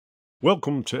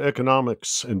Welcome to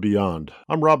Economics and Beyond.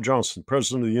 I'm Rob Johnson,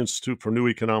 president of the Institute for New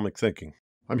Economic Thinking.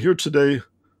 I'm here today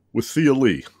with Thea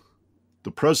Lee,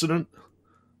 the president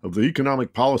of the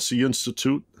Economic Policy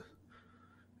Institute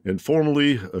and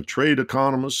formerly a trade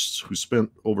economist who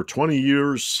spent over 20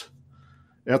 years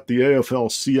at the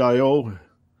AFL-CIO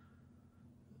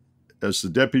as the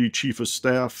deputy chief of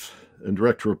staff and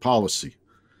director of policy.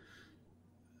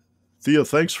 Thea,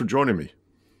 thanks for joining me.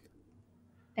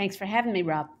 Thanks for having me,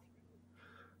 Rob.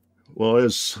 Well,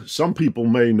 as some people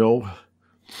may know,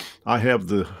 I have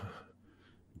the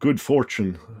good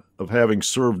fortune of having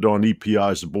served on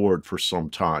EPI's board for some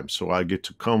time. So I get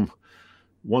to come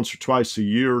once or twice a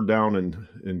year down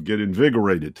and get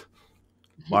invigorated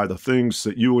by the things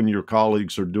that you and your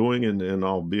colleagues are doing, and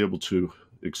I'll be able to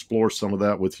explore some of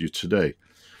that with you today.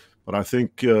 But I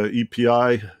think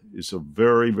EPI is a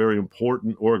very, very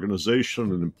important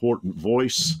organization, an important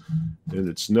voice, and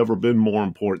it's never been more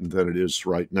important than it is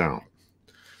right now.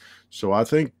 So I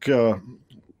think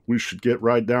we should get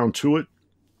right down to it.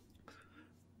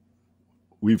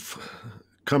 We've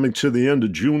coming to the end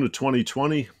of June of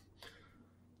 2020.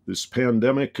 This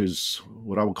pandemic is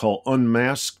what I would call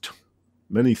unmasked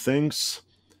many things.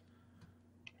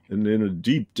 And in a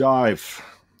deep dive,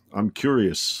 I'm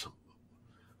curious,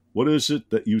 what is it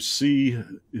that you see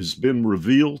has been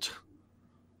revealed?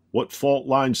 What fault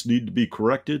lines need to be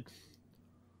corrected?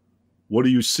 What do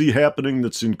you see happening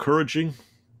that's encouraging?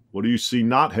 What do you see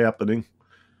not happening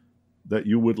that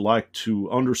you would like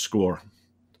to underscore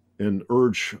and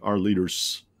urge our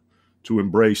leaders to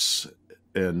embrace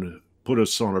and put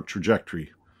us on a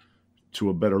trajectory to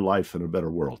a better life and a better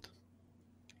world?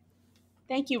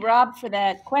 Thank you, Rob, for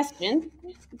that question.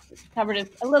 Covered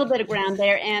a little bit of ground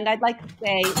there, and I'd like to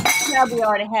say how proud we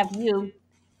are to have you.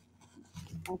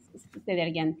 I'll say that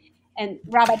again. And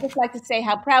Rob, I'd just like to say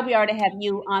how proud we are to have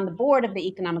you on the board of the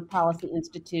Economic Policy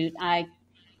Institute. I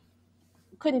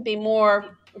couldn't be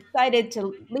more excited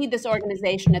to lead this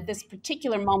organization at this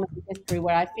particular moment in history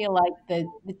where I feel like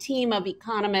the team of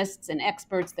economists and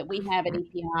experts that we have at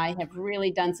EPI have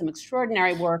really done some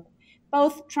extraordinary work,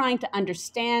 both trying to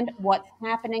understand what's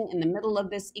happening in the middle of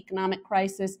this economic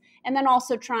crisis, and then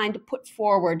also trying to put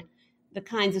forward the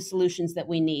kinds of solutions that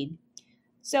we need.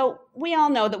 So we all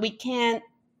know that we can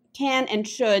and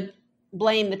should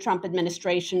blame the Trump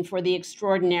administration for the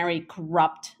extraordinary,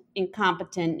 corrupt,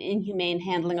 incompetent, inhumane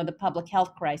handling of the public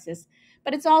health crisis.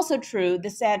 But it's also true, the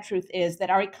sad truth is that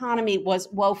our economy was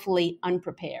woefully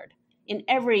unprepared in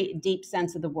every deep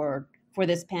sense of the word for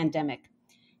this pandemic.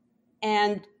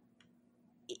 And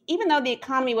even though the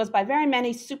economy was by very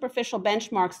many superficial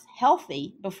benchmarks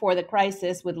healthy before the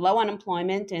crisis with low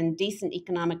unemployment and decent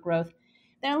economic growth,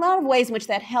 there are a lot of ways in which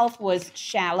that health was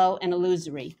shallow and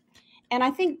illusory. And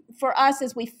I think for us,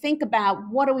 as we think about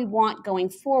what do we want going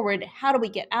forward, how do we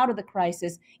get out of the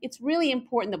crisis, it's really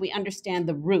important that we understand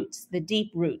the roots, the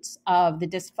deep roots of the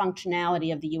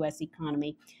dysfunctionality of the U.S.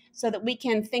 economy, so that we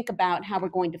can think about how we're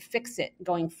going to fix it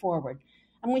going forward.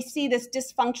 And we see this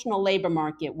dysfunctional labor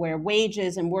market where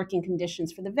wages and working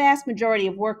conditions for the vast majority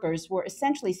of workers were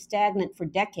essentially stagnant for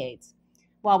decades,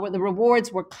 while the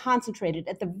rewards were concentrated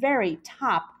at the very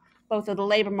top, both of the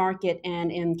labor market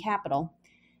and in capital.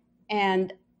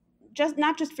 And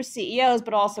not just for CEOs,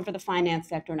 but also for the finance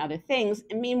sector and other things.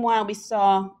 And meanwhile, we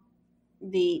saw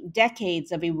the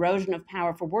decades of erosion of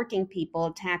power for working people,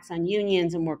 attacks on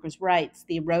unions and workers' rights,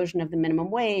 the erosion of the minimum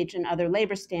wage and other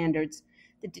labor standards,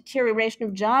 the deterioration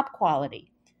of job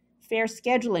quality, fair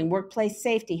scheduling, workplace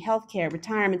safety, healthcare,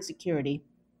 retirement security,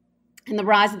 and the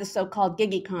rise of the so-called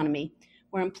gig economy,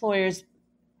 where employers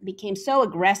became so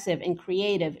aggressive and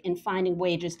creative in finding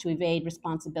wages to evade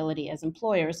responsibility as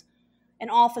employers, and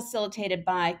all facilitated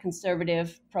by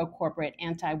conservative, pro-corporate,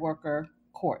 anti-worker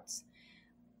courts.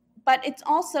 But it's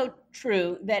also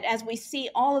true that as we see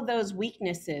all of those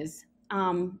weaknesses,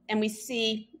 and we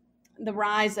see the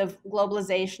rise of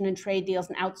globalization and trade deals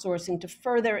and outsourcing to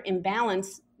further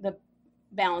imbalance the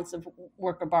balance of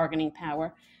worker bargaining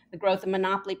power, the growth of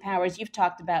monopoly powers you've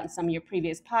talked about in some of your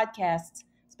previous podcasts,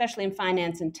 especially in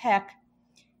finance and tech,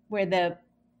 where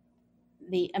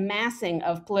the amassing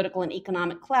of political and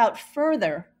economic clout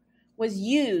further was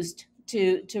used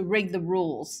to rig the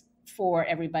rules for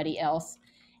everybody else.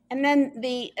 And then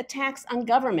the attacks on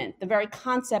government, the very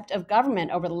concept of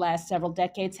government over the last several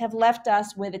decades have left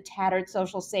us with a tattered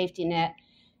social safety net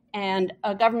and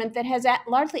a government that has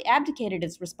largely abdicated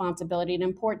its responsibility in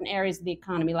important areas of the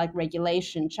economy like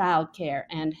regulation, childcare,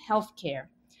 and healthcare.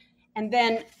 And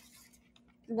then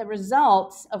the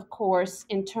results, of course,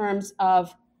 in terms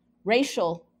of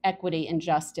racial equity and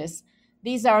justice,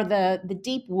 These are the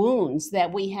deep wounds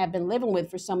that we have been living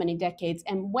with for so many decades.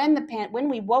 And when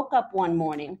we woke up one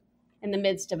morning in the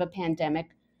midst of a pandemic,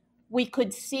 we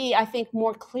could see, I think,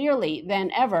 more clearly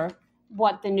than ever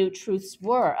what the new truths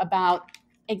were about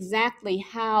exactly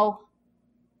how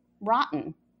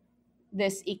rotten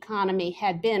this economy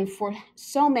had been for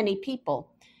so many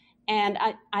people. And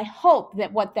I hope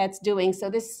that what that's doing, so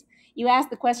this, you asked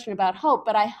the question about hope,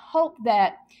 but I hope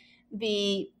that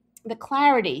the the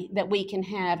clarity that we can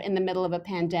have in the middle of a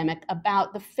pandemic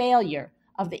about the failure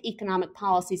of the economic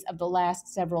policies of the last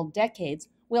several decades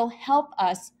will help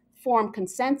us form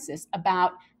consensus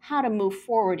about how to move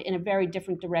forward in a very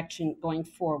different direction going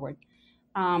forward.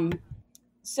 Um,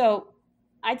 so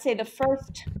I'd say the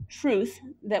first truth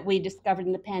that we discovered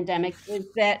in the pandemic is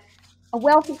that a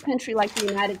wealthy country like the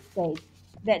United States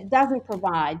that doesn't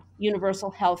provide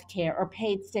universal health care or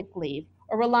paid sick leave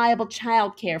or reliable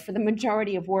child care for the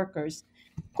majority of workers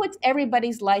puts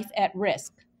everybody's life at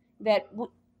risk. That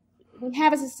we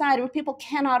have a society where people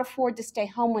cannot afford to stay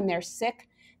home when they're sick.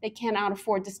 They cannot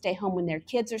afford to stay home when their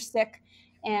kids are sick.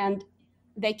 And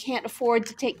they can't afford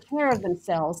to take care of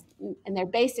themselves and their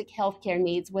basic healthcare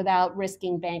needs without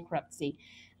risking bankruptcy.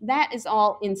 That is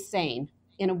all insane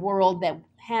in a world that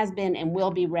has been and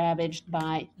will be ravaged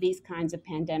by these kinds of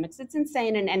pandemics. It's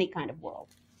insane in any kind of world.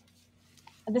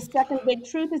 The second big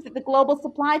truth is that the global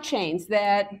supply chains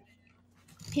that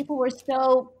people were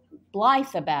so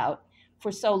blithe about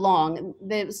for so long,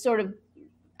 the sort of,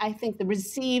 I think the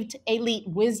received elite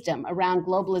wisdom around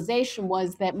globalization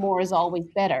was that more is always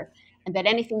better, and that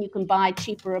anything you can buy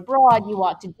cheaper abroad, you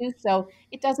ought to do so.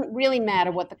 It doesn't really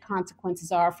matter what the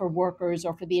consequences are for workers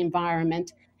or for the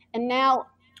environment. And now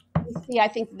we see, I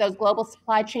think, that those global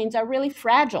supply chains are really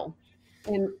fragile.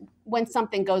 And when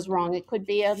something goes wrong, it could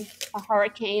be a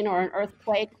hurricane or an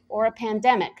earthquake or a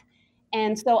pandemic.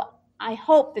 And so I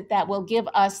hope that that will give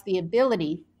us the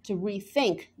ability to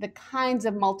rethink the kinds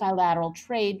of multilateral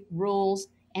trade rules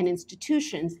and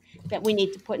institutions that we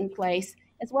need to put in place,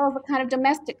 as well as the kind of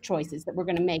domestic choices that we're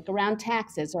going to make around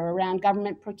taxes or around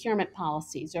government procurement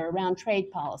policies or around trade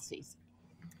policies.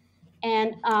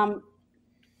 And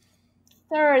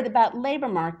third, about labor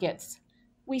markets,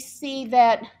 we see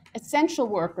that essential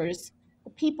workers, the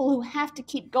people who have to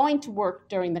keep going to work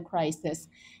during the crisis,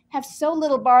 have so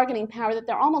little bargaining power that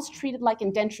they're almost treated like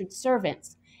indentured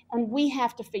servants. And we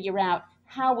have to figure out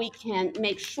how we can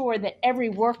make sure that every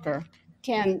worker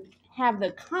can have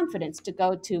the confidence to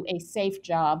go to a safe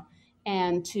job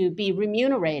and to be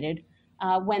remunerated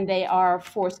when they are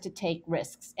forced to take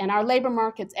risks. And our labor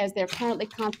markets, as they're currently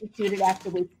constituted after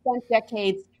we've spent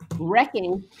decades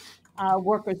wrecking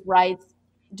workers' rights,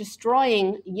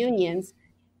 destroying unions,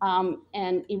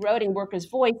 and eroding workers'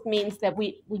 voice, means that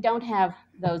we don't have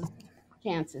those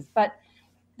chances. But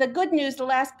the good news,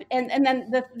 and then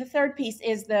the third piece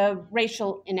is the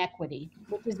racial inequity,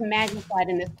 which is magnified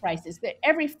in this crisis. That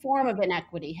every form of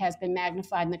inequity has been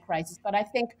magnified in the crisis, but I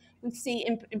think we see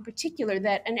in particular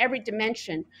that in every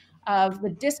dimension of the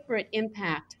disparate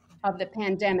impact of the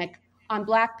pandemic on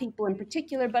Black people in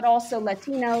particular, but also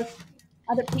Latinos,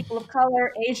 other people of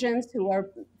color, Asians who are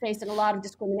facing a lot of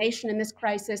discrimination in this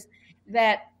crisis,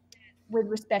 that with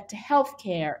respect to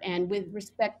healthcare and with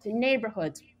respect to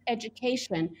neighborhoods,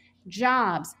 education,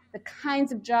 jobs, the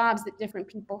kinds of jobs that different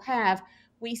people have,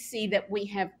 we see that we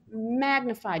have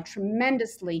magnified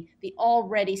tremendously the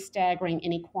already staggering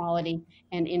inequality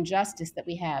and injustice that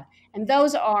we have. And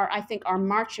those are, I think, our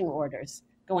marching orders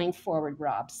going forward,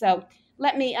 Rob. So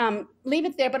let me leave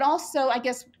it there. But also, I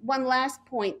guess, one last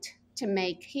point to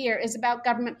make here is about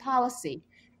government policy.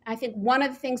 I think one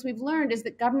of the things we've learned is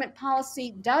that government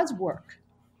policy does work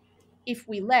if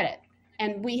we let it.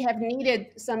 And we have needed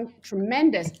some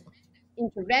tremendous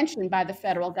intervention by the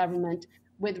federal government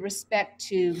with respect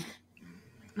to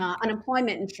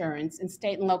unemployment insurance and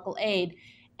state and local aid.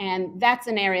 And that's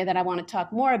an area that I want to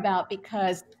talk more about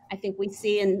because I think we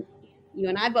see, and you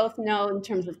and I both know in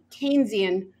terms of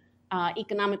Keynesian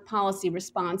economic policy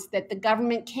response, that the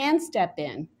government can step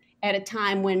in at a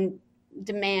time when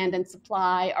demand and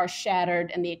supply are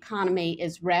shattered and the economy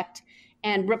is wrecked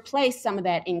and replace some of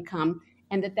that income,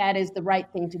 and that that is the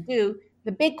right thing to do.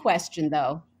 The big question,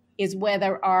 though, is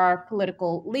whether our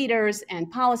political leaders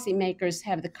and policymakers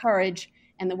have the courage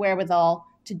and the wherewithal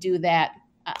to do that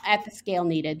at the scale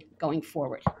needed going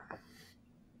forward.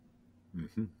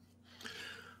 Mm-hmm.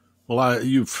 Well,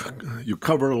 you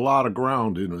covered a lot of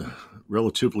ground in a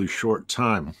relatively short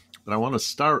time, but I want to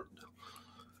start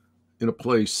in a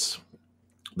place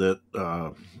that,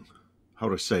 how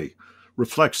to say,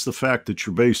 reflects the fact that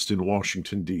you're based in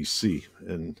Washington, D.C.,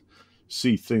 and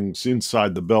see things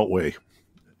inside the Beltway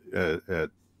at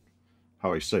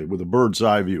how I say, with a bird's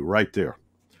eye view right there.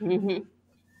 Mm-hmm.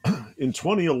 In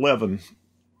 2011,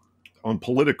 on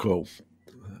Politico,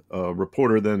 a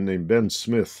reporter then named Ben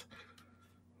Smith,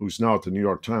 who's now at the New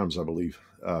York Times, I believe,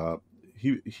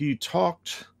 he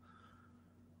talked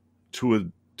to a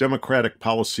Democratic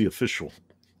policy official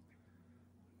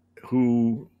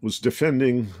who was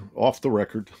defending, off the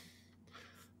record,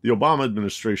 the Obama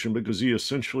administration because he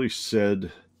essentially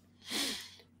said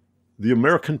the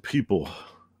American people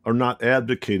are not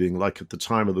advocating, like at the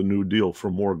time of the New Deal,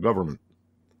 for more government.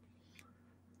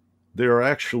 They are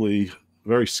actually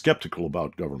very skeptical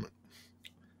about government.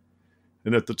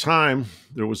 And at the time,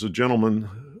 there was a gentleman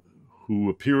who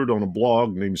appeared on a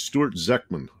blog named Stuart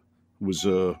Zeckman, who was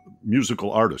a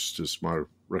musical artist, is my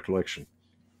recollection.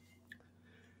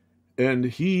 And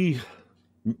he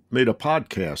made a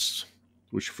podcast,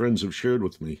 which friends have shared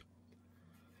with me.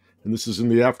 And this is in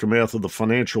the aftermath of the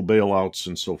financial bailouts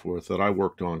and so forth that I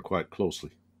worked on quite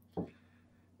closely.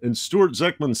 And Stuart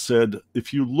Zeckman said,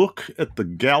 if you look at the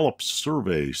Gallup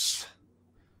surveys,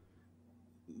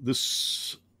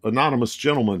 this anonymous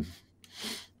gentleman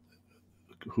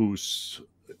who's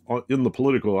in the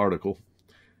Politico article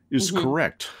is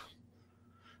correct,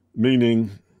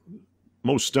 meaning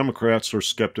most Democrats are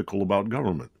skeptical about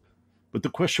government. But the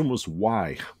question was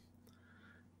why?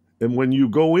 And when you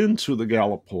go into the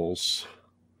Gallup polls,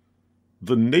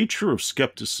 the nature of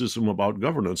skepticism about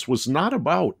governance was not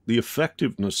about the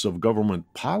effectiveness of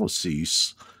government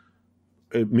policies,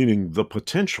 meaning the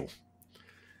potential.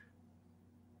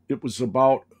 It was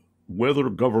about whether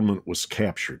government was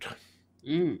captured,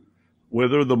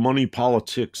 whether the money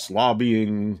politics,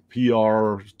 lobbying,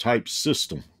 PR type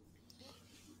system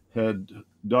had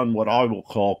done what I will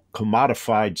call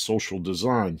commodified social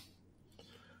design.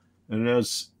 And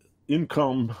as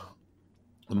income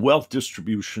and wealth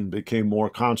distribution became more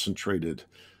concentrated,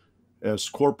 as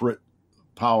corporate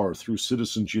power through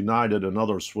Citizens United and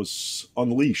others was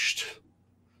unleashed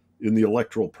in the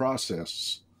electoral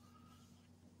process,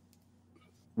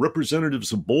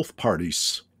 representatives of both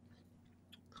parties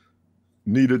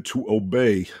needed to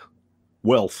obey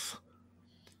wealth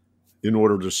in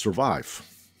order to survive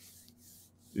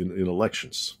in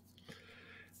elections.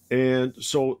 And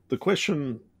so the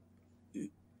question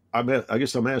I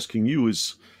guess I'm asking you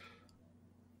is,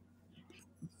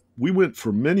 we went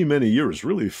for many, many years,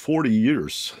 really 40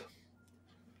 years,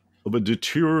 of a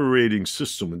deteriorating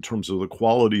system in terms of the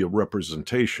quality of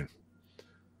representation.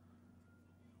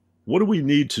 What do we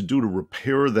need to do to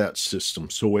repair that system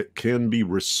so it can be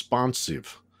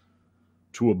responsive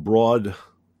to a broad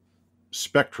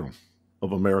spectrum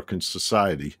of American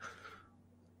society,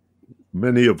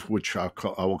 many of which I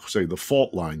will say the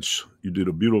fault lines you did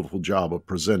a beautiful job of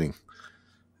presenting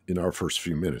in our first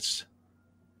few minutes?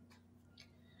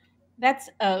 That's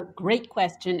a great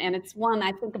question, and it's one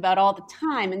I think about all the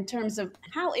time in terms of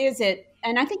how is it,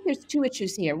 and I think there's two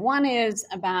issues here. One is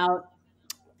about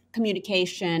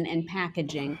communication and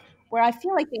packaging, where I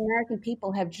feel like the American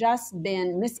people have just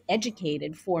been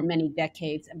miseducated for many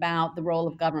decades about the role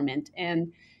of government.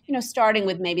 And, starting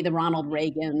with maybe the Ronald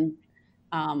Reagan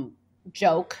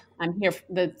joke, I'm here,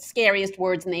 the scariest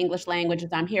words in the English language is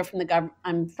I'm here from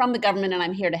I'm from the government and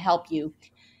I'm here to help you.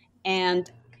 And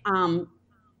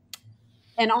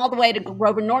all the way to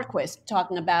Grover Norquist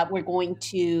talking about we're going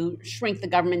to shrink the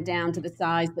government down to the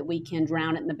size that we can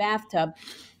drown it in the bathtub.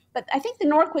 But I think the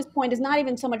Norquist point is not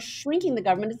even so much shrinking the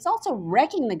government, it's also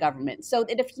wrecking the government. So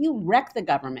that if you wreck the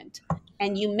government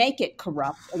and you make it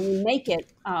corrupt and you make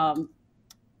it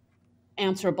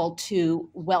answerable to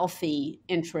wealthy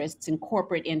interests and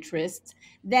corporate interests,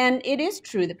 then it is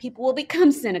true that people will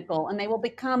become cynical and they will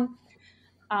become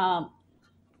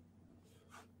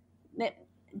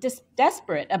just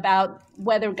desperate about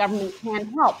whether government can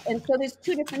help. And so there's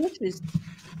two different issues.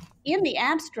 In the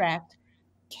abstract,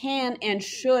 can and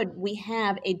should we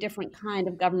have a different kind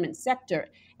of government sector?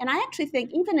 And I actually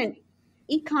think even in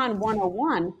Econ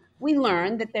 101, we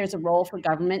learn that there's a role for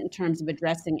government in terms of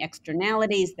addressing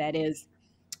externalities. That is,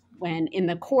 when in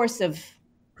the course of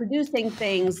producing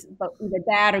things, but either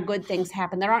bad or good things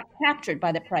happen that aren't captured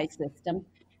by the price system.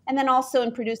 And then also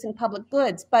in producing public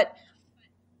goods.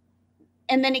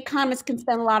 And then economists can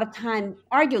spend a lot of time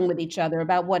arguing with each other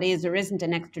about what is or isn't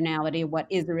an externality, what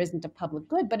is or isn't a public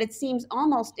good. But it seems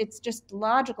it's just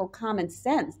logical common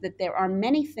sense that there are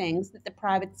many things that the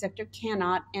private sector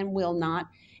cannot and will not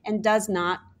and does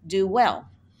not do well.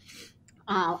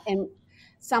 And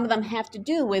some of them have to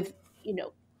do with,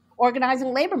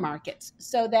 organizing labor markets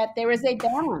so that there is a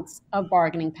balance of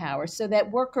bargaining power, so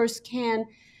that workers can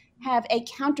have a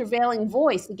countervailing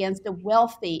voice against the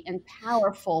wealthy and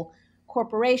powerful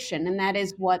corporation, and that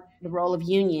is what the role of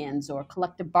unions or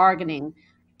collective bargaining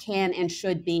can and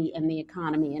should be in the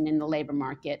economy and in the labor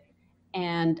market.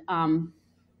 And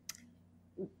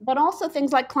but also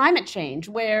things like climate change,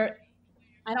 where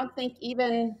I don't think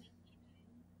even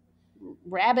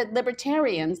rabid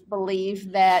libertarians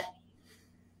believe that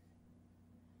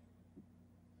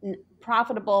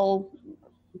profitable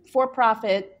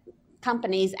for-profit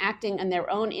companies acting in their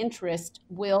own interest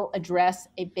will address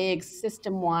a big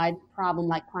system-wide problem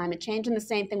like climate change. And the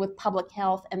same thing with public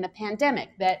health and the pandemic,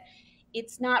 that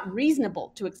it's not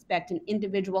reasonable to expect an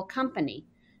individual company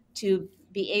to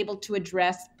be able to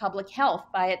address public health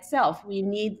by itself. You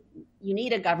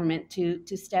need a government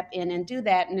to step in and do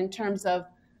that. And in terms of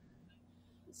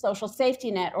social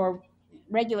safety net or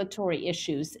regulatory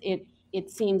issues, it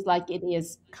seems like it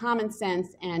is common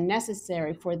sense and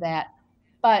necessary for that.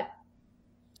 But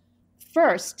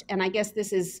first, and I guess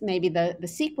this is maybe the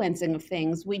sequencing of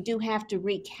things, we do have to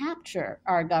recapture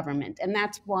our government. And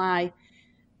that's why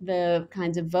the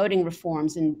kinds of voting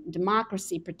reforms and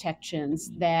democracy protections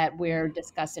that we're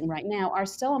discussing right now are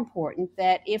so important,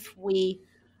 that if we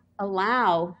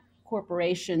allow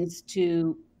corporations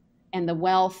to and the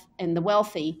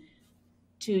wealthy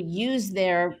to use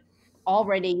their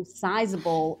already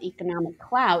sizable economic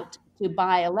clout to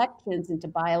buy elections and to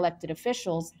buy elected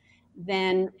officials,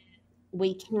 then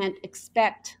we can't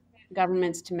expect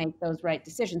governments to make those right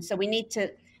decisions. So we need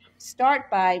to start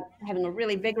by having a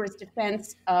really vigorous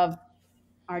defense of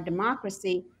our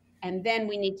democracy, and then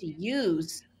we need to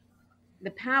use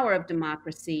the power of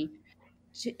democracy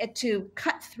to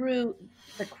cut through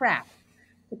the crap,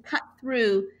 to cut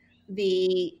through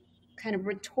the kind of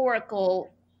rhetorical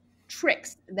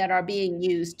tricks that are being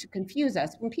used to confuse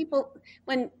us.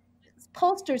 When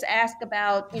pollsters ask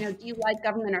about, do you like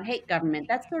government or hate government?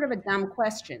 That's sort of a dumb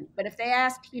question. But if they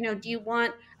ask, do you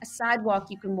want a sidewalk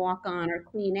you can walk on, or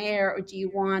clean air, or do you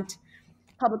want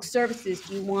public services?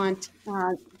 Do you want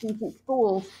decent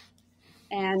schools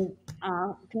and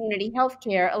community health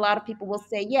care? A lot of people will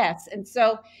say yes. And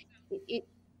so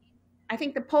I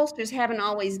think the pollsters haven't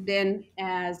always been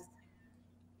as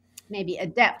maybe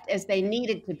adept as they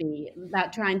needed to be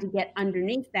about trying to get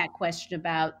underneath that question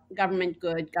about government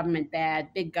good, government bad,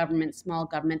 big government, small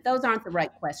government. Those aren't the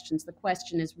right questions. The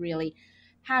question is really,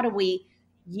 how do we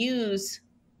use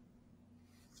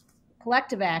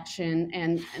collective action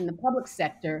and the public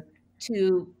sector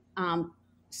to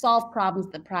solve problems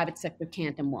the private sector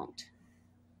can't and won't?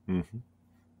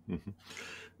 Mm-hmm. Mm-hmm.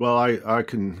 Well, I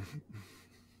can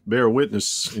bear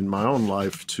witness in my own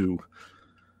life to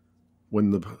when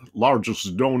the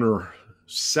largest donor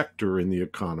sector in the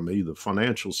economy, the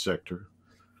financial sector,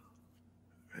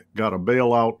 got a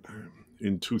bailout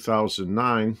in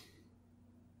 2009,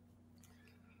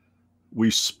 we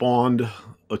spawned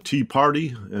a Tea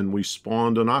Party and we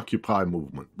spawned an Occupy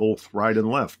movement, both right and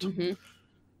left. Mm-hmm.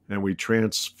 And we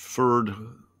transferred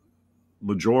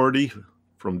majority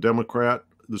from Democrat,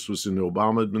 this was in the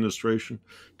Obama administration,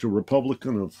 to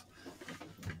Republican of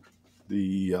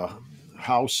the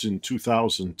House in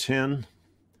 2010,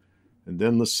 and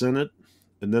then the Senate,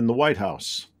 and then the White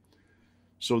House.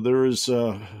 So there is,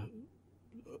 I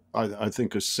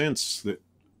think, a sense that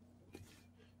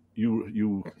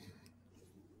you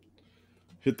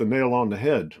hit the nail on the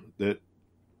head, that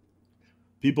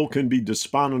people can be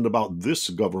despondent about this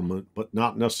government, but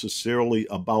not necessarily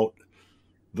about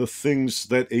the things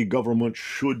that a government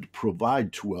should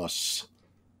provide to us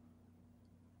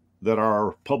that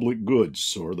are public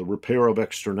goods or the repair of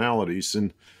externalities.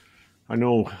 And I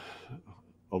know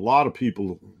a lot of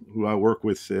people who I work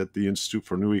with at the Institute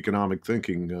for New Economic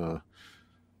Thinking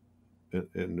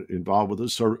and involved with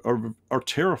us are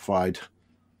terrified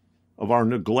of our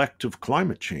neglect of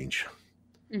climate change.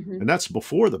 Mm-hmm. And that's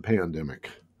before the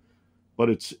pandemic. But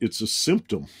it's a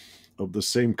symptom of the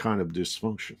same kind of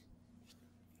dysfunction.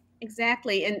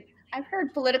 Exactly. And I've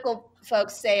heard political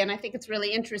folks say, and I think it's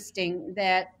really interesting,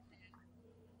 that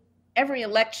every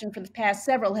election for the past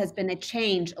several has been a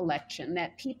change election,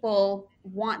 that people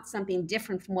want something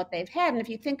different from what they've had. And if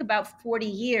you think about 40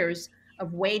 years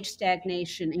of wage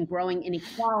stagnation and growing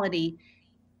inequality,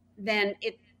 then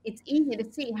it's easy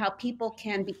to see how people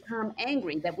can become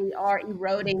angry that we are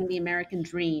eroding the American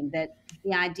dream, that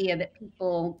the idea that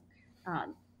people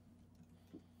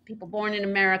born in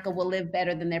America will live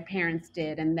better than their parents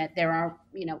did, and that there are,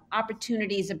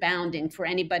 opportunities abounding for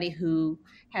anybody who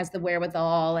has the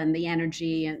wherewithal and the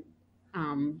energy and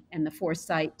the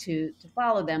foresight to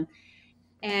follow them.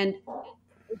 And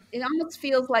it almost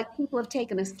feels like people have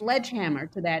taken a sledgehammer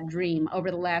to that dream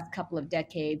over the last couple of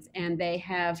decades, and they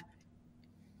have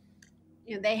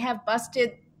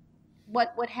busted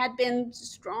what had been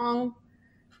strong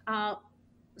uh,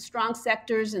 strong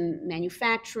sectors in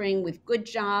manufacturing with good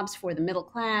jobs for the middle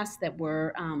class that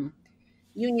were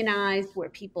unionized, where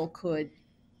people could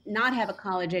not have a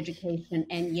college education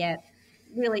and yet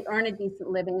really earn a decent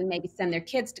living and maybe send their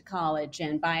kids to college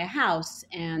and buy a house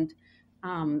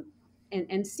um,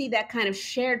 and see that kind of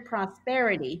shared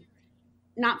prosperity.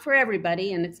 Not for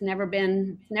everybody, and it's never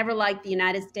like the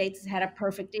United States has had a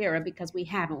perfect era, because we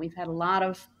haven't. We've had a lot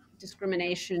of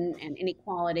discrimination and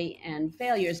inequality and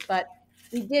failures, but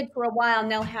we did for a while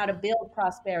know how to build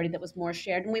prosperity that was more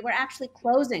shared, and we were actually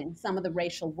closing some of the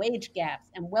racial wage gaps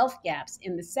and wealth gaps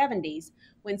in the 70s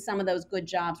when some of those good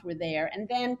jobs were there. And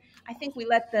then I think we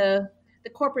let the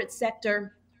corporate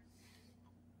sector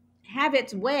have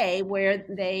its way, where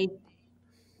they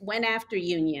went after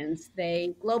unions,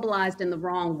 they globalized in the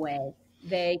wrong way,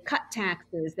 they cut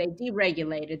taxes, they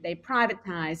deregulated, they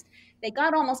privatized, they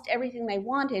got almost everything they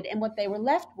wanted. And what they were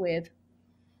left with,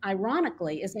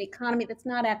 ironically, is an economy that's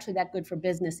not actually that good for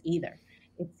business either.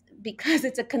 It's because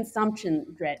it's a consumption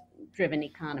driven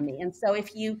economy. And so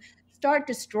if you start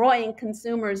destroying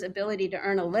consumers' ability to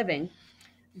earn a living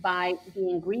by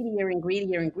being greedier and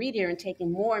greedier and greedier and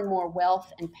taking more and more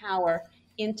wealth and power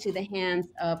into the hands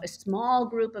of a small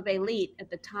group of elite at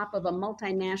the top of a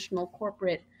multinational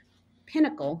corporate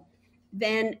pinnacle,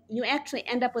 then you actually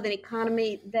end up with an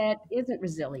economy that isn't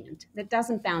resilient, that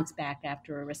doesn't bounce back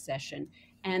after a recession,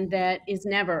 and that is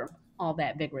never all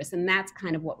that vigorous. And that's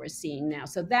kind of what we're seeing now.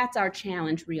 So that's our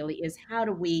challenge, really, is how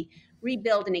do we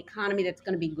rebuild an economy that's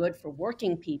going to be good for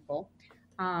working people?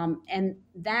 And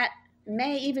that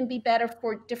may even be better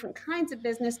for different kinds of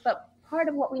business. But part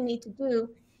of what we need to do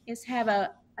is have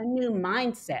a new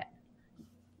mindset.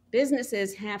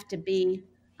 Businesses have to be,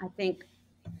 I think,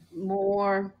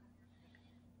 more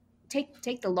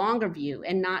take the longer view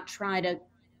and not try to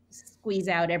squeeze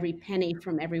out every penny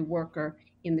from every worker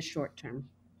in the short term.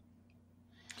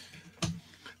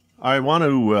 I want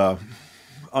to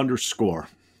underscore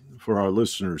for our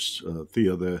listeners,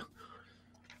 Thea, the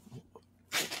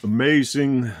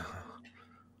amazing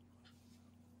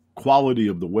quality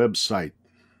of the website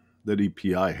that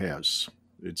EPI has.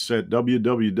 It's at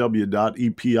www.epi.org.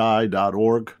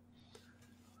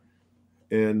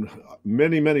 And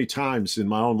many, many times in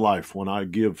my own life, when I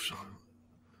give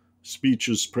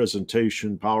speeches,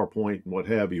 presentation, PowerPoint, and what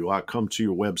have you, I come to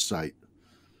your website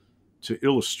to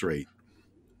illustrate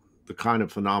the kind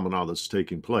of phenomena that's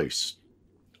taking place.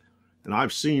 And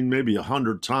I've seen maybe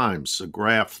 100 times a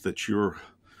graph that your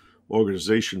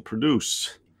organization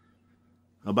produce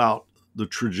about the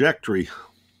trajectory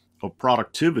of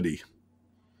productivity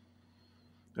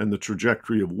and the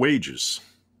trajectory of wages,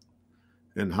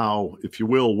 and how, if you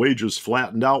will, wages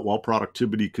flattened out while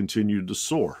productivity continued to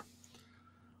soar.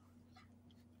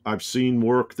 I've seen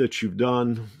work that you've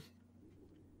done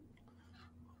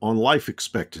on life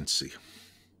expectancy.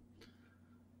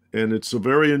 And it's a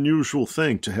very unusual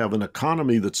thing to have an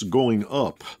economy that's going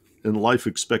up and life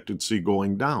expectancy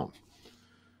going down,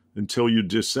 until you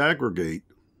disaggregate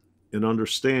and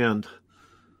understand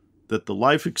that the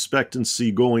life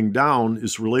expectancy going down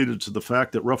is related to the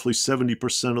fact that roughly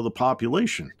 70% of the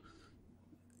population,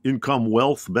 income,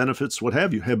 wealth, benefits, what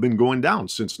have you, have been going down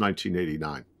since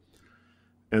 1989.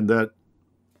 And that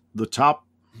the top,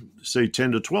 say,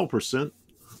 10 to 12%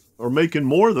 are making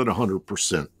more than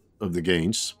 100% of the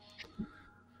gains.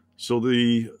 So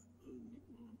the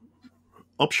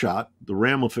upshot, the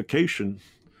ramification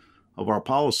of our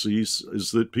policies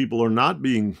is that people are not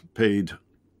being paid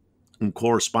in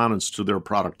correspondence to their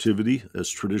productivity, as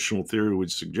traditional theory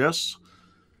would suggest.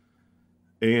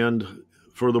 And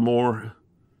furthermore,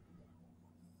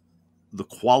 the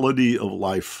quality of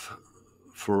life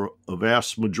for a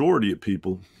vast majority of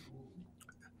people,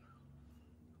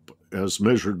 as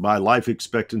measured by life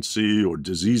expectancy or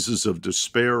diseases of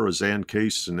despair, as Ann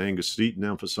Case and Angus Deaton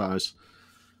emphasize,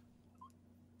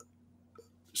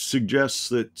 suggests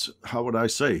that, how would I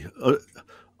say, a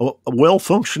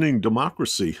well-functioning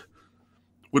democracy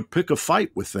would pick a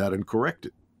fight with that and correct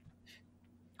it.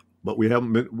 But we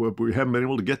haven't been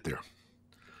able to get there.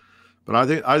 But I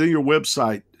think your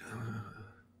website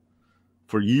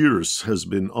for years has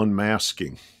been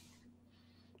unmasking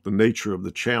the nature of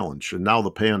the challenge, and now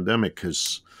the pandemic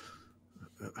has,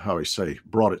 how I say,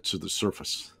 brought it to the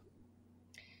surface.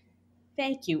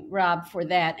 Thank you, Rob, for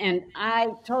that. And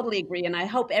I totally agree. And I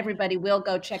hope everybody will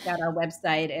go check out our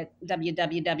website at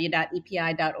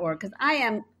www.epi.org, because I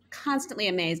am constantly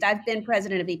amazed. I've been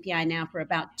president of EPI now for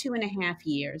about 2.5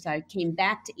 years. I came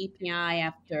back to EPI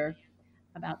after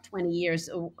about 20 years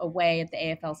away at the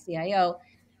AFL-CIO.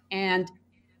 And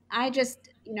I just,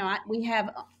 we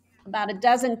have about a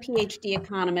dozen PhD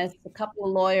economists, a couple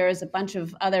of lawyers, a bunch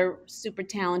of other super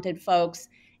talented folks.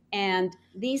 And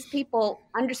these people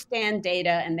understand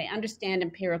data and they understand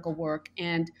empirical work.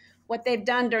 And what they've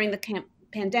done during the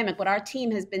pandemic, what our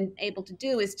team has been able to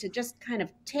do is to just kind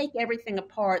of take everything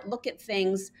apart, look at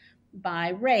things by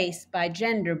race, by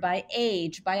gender, by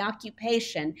age, by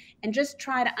occupation, and just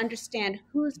try to understand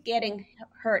who's getting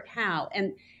hurt how.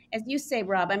 And as you say,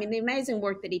 Rob, I mean, the amazing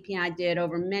work that EPI did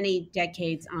over many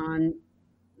decades on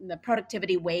the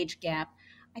productivity wage gap,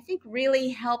 I think really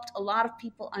helped a lot of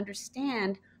people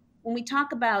understand when we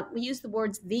talk about, we use the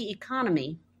words the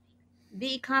economy.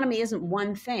 The economy isn't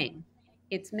one thing.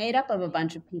 It's made up of a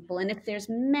bunch of people. And if there's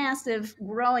massive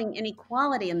growing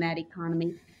inequality in that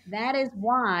economy, that is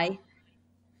why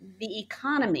the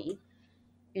economy,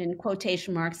 in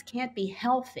quotation marks, can't be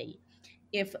healthy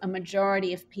if a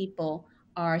majority of people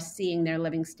are seeing their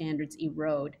living standards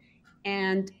erode.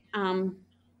 And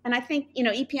and I think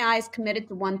EPI is committed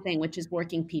to one thing, which is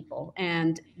working people,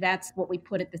 and that's what we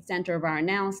put at the center of our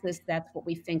analysis. That's what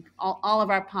we think all of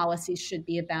our policies should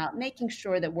be about: making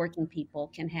sure that working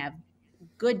people can have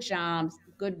good jobs,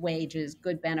 good wages,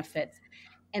 good benefits,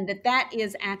 and that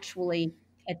is actually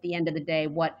at the end of the day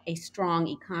what a strong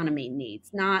economy needs,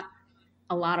 not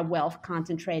a lot of wealth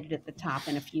concentrated at the top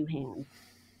in a few hands.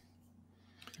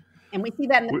 And we see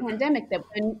that in the pandemic, that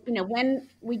when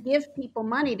we give people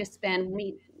money to spend,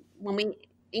 when we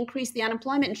increase the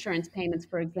unemployment insurance payments,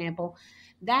 for example,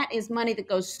 that is money that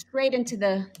goes straight into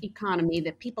the economy,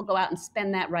 that people go out and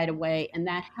spend that right away, and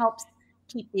that helps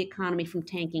keep the economy from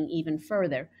tanking even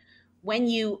further. When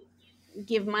you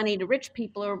give money to rich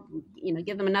people, or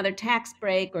give them another tax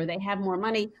break, or they have more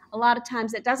money, a lot of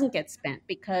times it doesn't get spent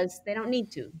because they don't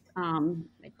need to.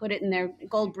 They put it in their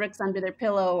gold bricks under their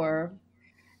pillow or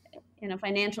in a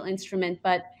financial instrument,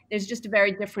 but there's just a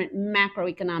very different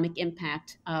macroeconomic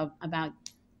impact about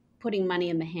putting money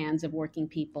in the hands of working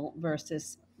people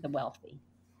versus the wealthy.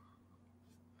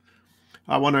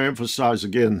 I want to emphasize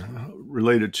again,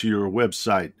 related to your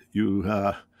website, you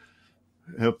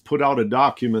have put out a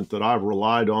document that I've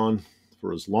relied on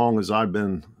for as long as I've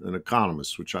been an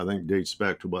economist, which I think dates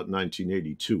back to about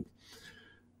 1982,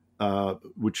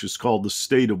 which is called The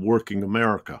State of Working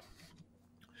America.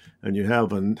 And you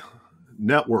have a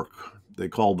network they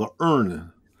call the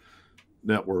EARN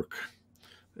network,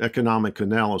 Economic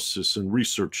Analysis and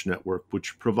Research Network,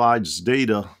 which provides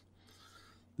data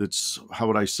that's, how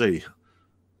would I say,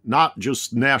 not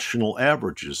just national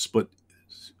averages, but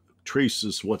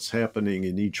traces what's happening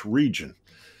in each region,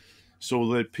 so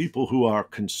that people who are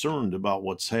concerned about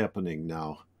what's happening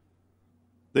now,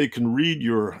 they can read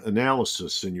your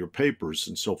analysis and your papers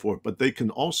and so forth, but they can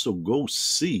also go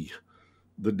see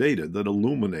the data that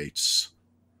illuminates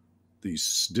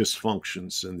these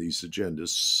dysfunctions and these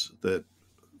agendas that,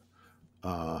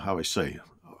 how I say,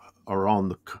 are on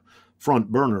the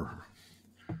front burner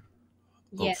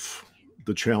of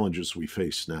the challenges we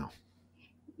face now.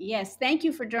 Yes, thank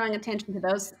you for drawing attention to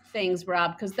those things,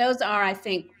 Rob, because those are, I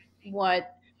think,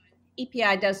 what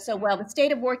EPI does so well. The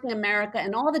State of Working America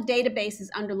and all the databases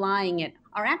underlying it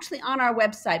are actually on our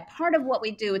website. Part of what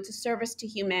we do, it's a service to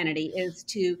humanity, is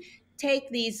to take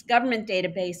these government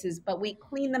databases, but we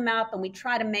clean them up and we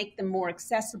try to make them more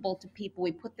accessible to people.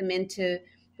 We put them into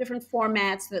different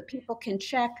formats so that people can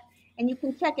check. And you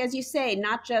can check, as you say,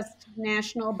 not just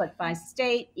national, but by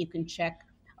state. You can check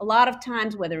a lot of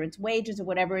times, whether it's wages or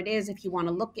whatever it is, if you want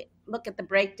to look at the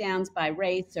breakdowns by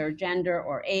race or gender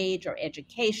or age or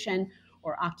education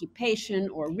or occupation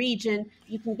or region,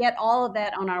 you can get all of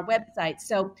that on our website.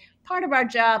 So part of our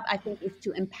job, I think, is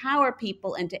to empower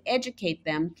people and to educate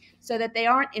them so that they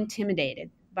aren't intimidated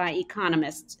by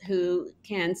economists who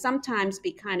can sometimes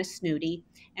be kind of snooty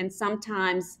and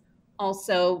sometimes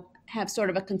also have sort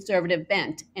of a conservative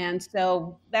bent. And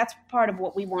so that's part of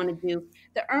what we want to do.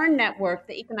 The EARN network,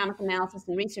 the Economic Analysis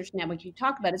and Research Network you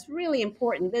talk about, is really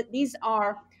important. These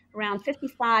are around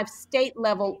 55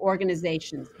 state-level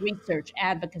organizations, research,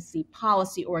 advocacy,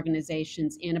 policy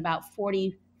organizations in about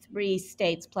 43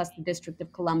 states plus the District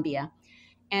of Columbia.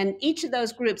 And each of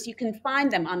those groups, you can find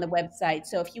them on the website.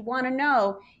 So if you want to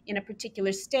know in a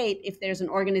particular state if there's an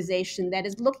organization that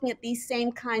is looking at these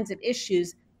same kinds of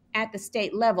issues at the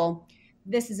state level,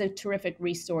 this is a terrific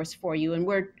resource for you. And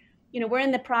we're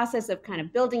in the process of kind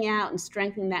of building out and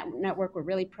strengthening that network. We're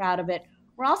really proud of it.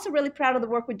 We're also really proud of the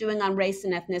work we're doing on race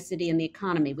and ethnicity in the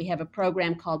economy. We have a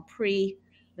program called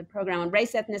the program on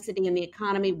race, ethnicity, and the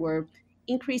economy. We're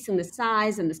increasing the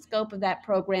size and the scope of that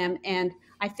program. And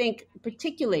I think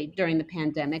particularly during the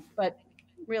pandemic, but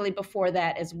really before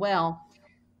that as well,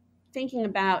 thinking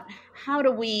about how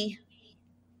do we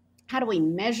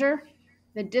measure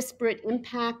the disparate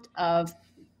impact of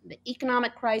the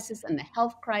economic crisis and the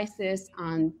health crisis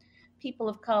on people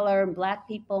of color and Black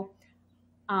people.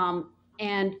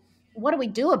 And what do we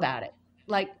do about it?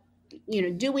 Like,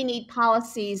 do we need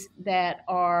policies that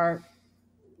are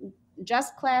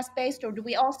just class based, or do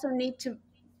we also need to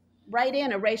write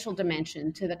in a racial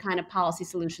dimension to the kind of policy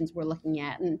solutions we're looking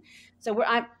at? And so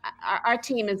our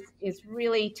team is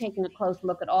really taking a close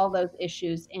look at all those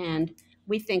issues, and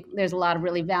we think there's a lot of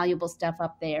really valuable stuff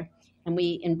up there. And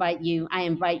I invite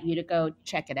you to go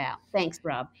check it out. Thanks,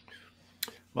 Rob.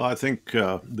 Well, I think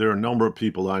there are a number of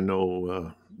people I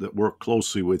know that work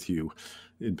closely with you.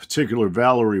 In particular,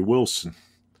 Valerie Wilson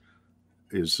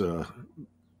is a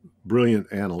brilliant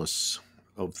analyst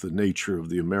of the nature of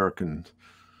the American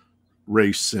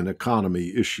race and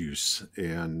economy issues.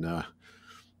 And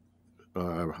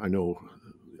I know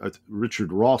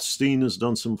Richard Rothstein has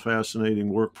done some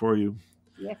fascinating work for you.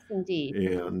 Yes, indeed.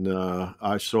 And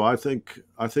I think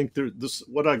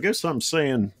what I guess I'm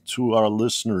saying to our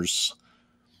listeners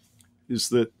is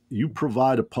that you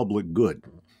provide a public good,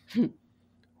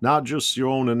 not just your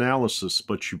own analysis,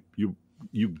 but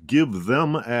you give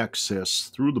them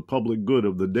access through the public good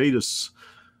of the data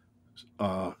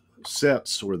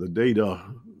sets or the data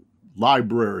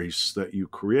libraries that you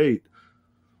create,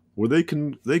 where they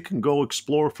can go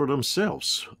explore for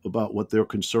themselves about what their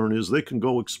concern is. They can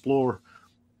go explore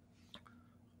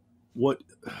what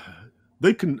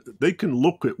they can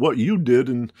look at what you did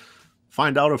and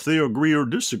find out if they agree or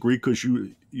disagree, because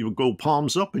you go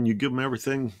palms up and you give them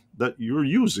everything that you're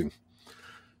using.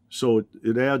 So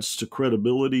it adds to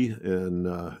credibility, and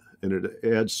it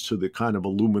adds to the kind of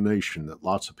illumination that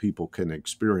lots of people can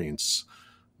experience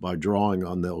by drawing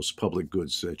on those public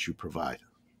goods that you provide.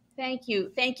 Thank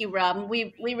you, Rob.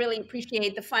 We really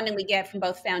appreciate the funding we get from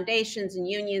both foundations and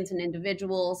unions and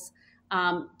individuals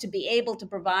to be able to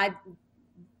provide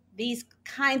these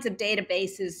kinds of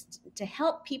databases to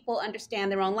help people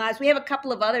understand their own lives. We have a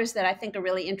couple of others that I think are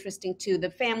really interesting too. The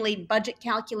Family Budget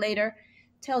Calculator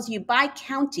tells you by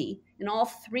county, in all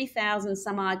 3,000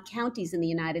 some odd counties in the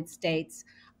United States,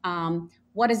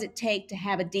 what does it take to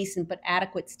have a decent but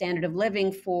adequate standard of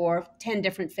living for 10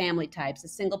 different family types, a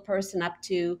single person up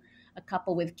to a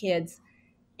couple with kids.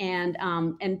 And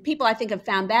people, I think, have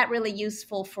found that really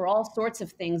useful for all sorts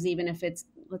of things, even if it's,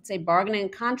 let's say, bargaining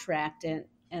and contract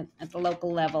at the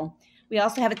local level. We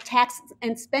also have a tax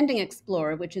and spending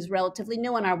explorer, which is relatively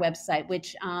new on our website,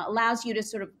 which allows you to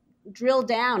sort of drill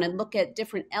down and look at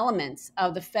different elements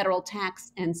of the federal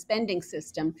tax and spending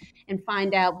system and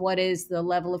find out what is the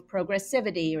level of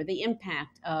progressivity or the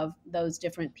impact of those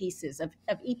different pieces of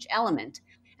each element.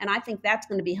 And I think that's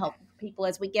going to be helpful for people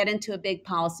as we get into a big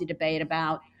policy debate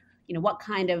about, what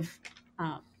kind of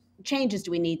changes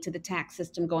do we need to the tax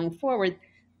system going forward.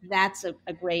 That's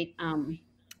a great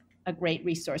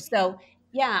resource. So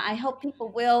yeah, I hope people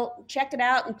will check it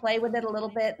out and play with it a little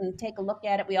bit and take a look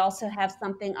at it. We also have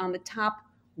something on the top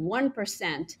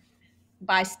 1%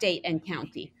 by state and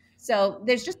county. So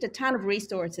there's just a ton of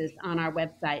resources on our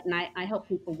website, and I hope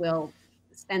people will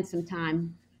spend some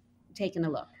time taking a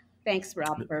look. Thanks,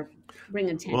 Rob, for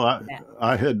bringing attention to that.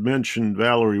 I had mentioned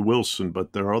Valerie Wilson,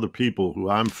 but there are other people who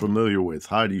I'm familiar with.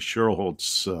 Heidi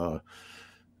Sherholtz,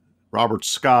 Robert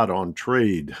Scott on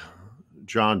trade,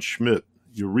 John Schmidt,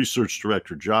 your research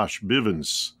director, Josh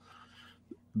Bivens.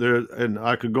 There, and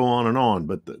I could go on,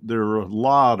 but there are a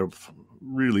lot of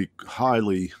really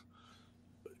highly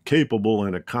capable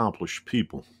and accomplished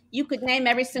people. You could name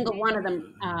every single one of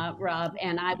them, Rob,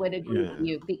 and I would agree with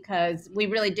you, because we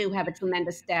really do have a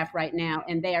tremendous staff right now,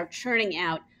 and they are churning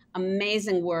out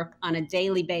amazing work on a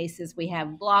daily basis. We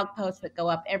have blog posts that go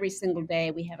up every single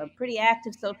day. We have a pretty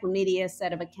active social media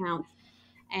set of accounts,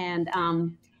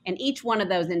 and each one of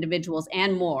those individuals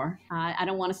and more. I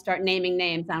don't want to start naming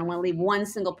names. I don't want to leave one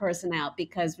single person out,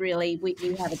 because really we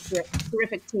have a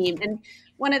terrific team. And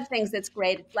one of the things that's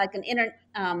great, it's like an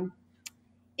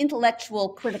intellectual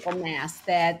critical mass,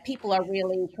 that people are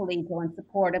really collegial and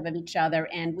supportive of each other.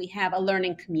 And we have a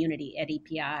learning community at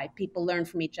EPI. People learn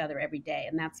from each other every day.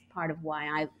 And that's part of why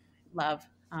I love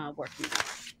working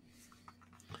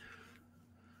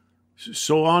there.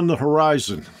 So on the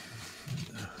horizon,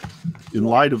 in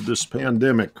light of this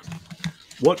pandemic,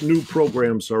 what new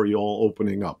programs are you all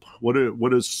opening up? What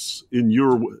is in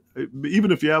your,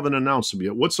 even if you haven't announced them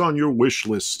yet, what's on your wish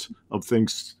list of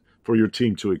things for your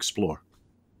team to explore?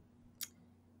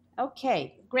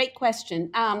 Okay, great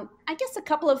question. I guess a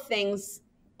couple of things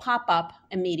pop up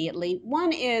immediately.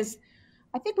 One is,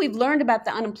 I think we've learned about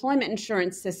the unemployment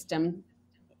insurance system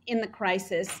in the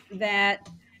crisis, that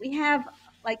we have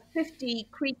like 50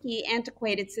 creaky,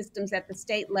 antiquated systems at the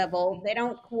state level. They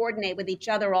don't coordinate with each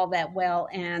other all that well,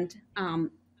 and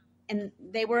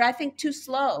they were, I think, too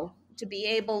slow to be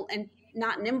able and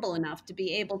not nimble enough to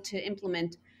be able to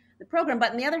implement the program.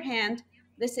 But on the other hand,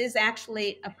 this is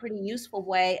actually a pretty useful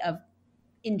way of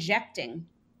injecting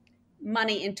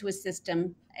money into a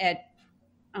system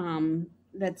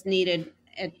that's needed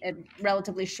at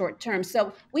relatively short term.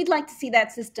 So we'd like to see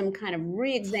that system kind of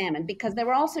re-examined, because there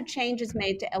were also changes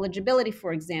made to eligibility,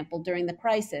 for example, during the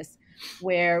crisis,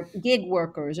 where gig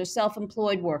workers or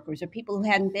self-employed workers or people who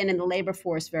hadn't been in the labor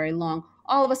force very long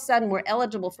all of a sudden were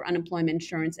eligible for unemployment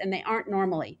insurance, and they aren't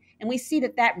normally. And we see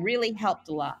that that really helped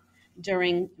a lot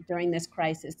during this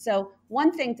crisis. So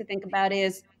one thing to think about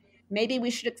is maybe we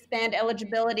should expand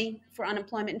eligibility for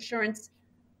unemployment insurance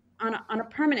on a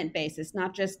permanent basis,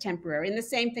 not just temporary. And the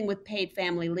same thing with paid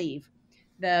family leave.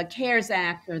 The CARES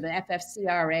Act, or the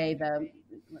FFCRA,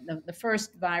 the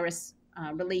first virus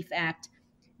relief act,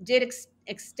 did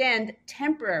extend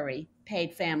temporary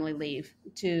paid family leave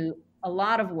to a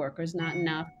lot of workers, not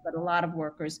enough, but a lot of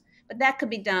workers. But that could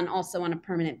be done also on a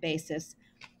permanent basis.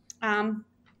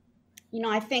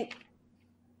 I think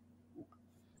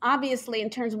obviously,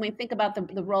 in terms of when we think about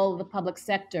the role of the public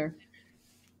sector,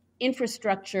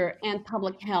 infrastructure and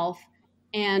public health,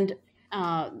 and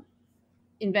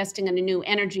investing in a new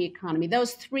energy economy,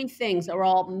 those three things are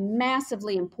all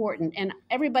massively important. And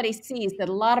everybody sees that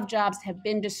a lot of jobs have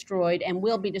been destroyed and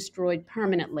will be destroyed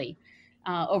permanently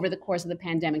over the course of the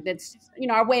pandemic.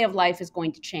 Our way of life is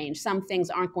going to change. Some things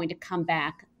aren't going to come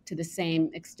back to the same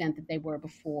extent that they were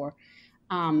before,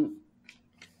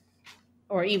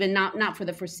 or even not for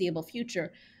the foreseeable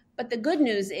future. But the good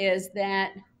news is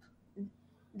that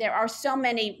there are so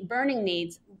many burning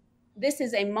needs. This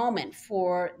is a moment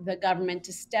for the government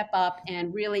to step up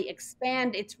and really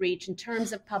expand its reach in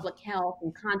terms of public health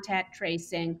and contact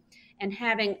tracing, and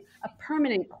having a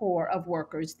permanent core of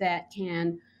workers that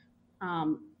can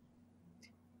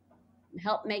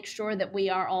help make sure that we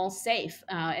are all safe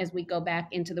as we go back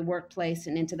into the workplace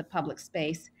and into the public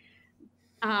space.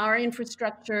 Our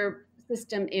infrastructure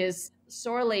system is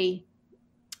sorely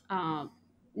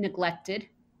neglected,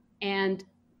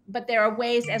 but there are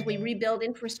ways, as we rebuild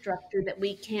infrastructure, that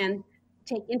we can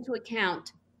take into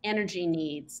account energy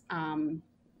needs,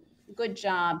 good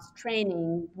jobs,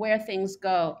 training, where things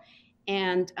go,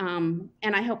 and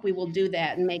I hope we will do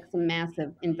that and make some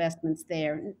massive investments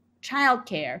there.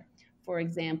 Childcare, for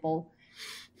example,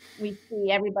 we see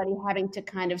everybody having to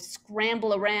kind of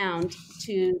scramble around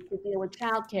to deal with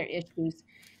childcare issues,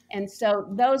 and so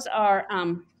those are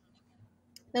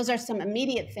some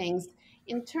immediate things.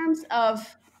 In terms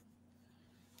of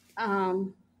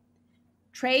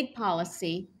trade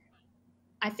policy,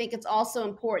 I think it's also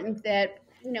important that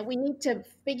we need to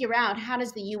figure out, how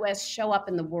does the U.S. show up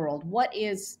in the world?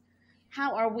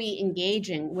 How are we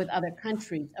engaging with other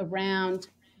countries around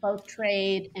both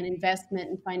trade and investment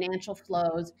and financial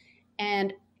flows?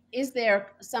 And is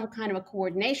there some kind of a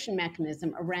coordination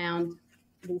mechanism around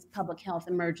these public health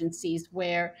emergencies,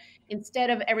 where instead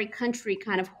of every country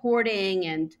kind of hoarding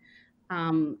and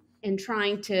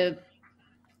trying to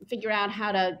figure out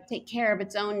how to take care of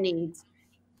its own needs,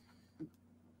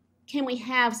 can we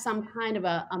have some kind of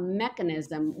a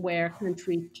mechanism where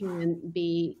countries can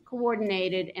be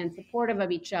coordinated and supportive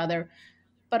of each other,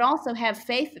 but also have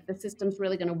faith that the system's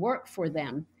really going to work for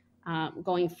them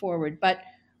going forward? But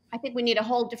I think we need a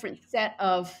whole different set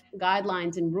of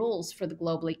guidelines and rules for the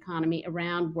global economy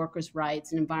around workers'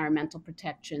 rights and environmental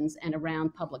protections and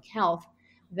around public health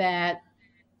that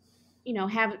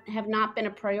have not been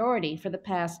a priority for the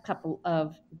past couple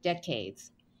of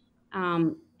decades.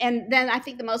 And then I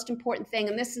think the most important thing,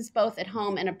 and this is both at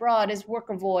home and abroad, is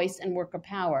worker voice and worker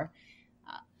power.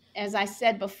 As I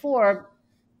said before,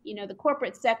 the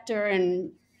corporate sector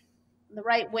and the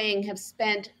right wing have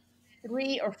spent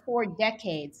 3 or 4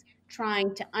 decades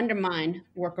trying to undermine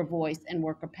worker voice and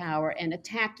worker power, and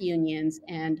attack unions,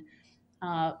 and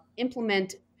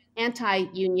implement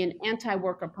anti-union,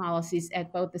 anti-worker policies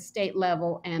at both the state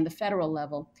level and the federal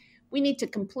level. We need to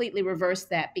completely reverse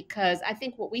that, because I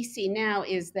think what we see now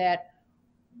is that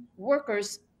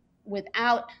workers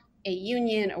without a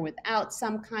union or without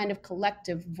some kind of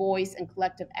collective voice and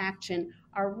collective action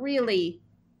are really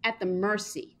at the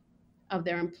mercy of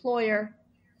their employer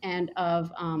and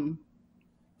of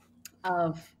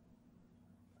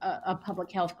a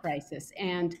public health crisis.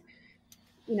 And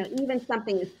even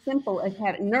something as simple as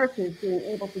having nurses being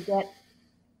able to get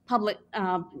public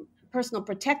personal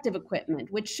protective equipment,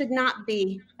 which should not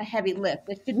be a heavy lift.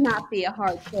 It should not be a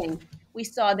hard thing. We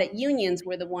saw that unions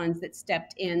were the ones that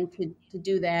stepped in to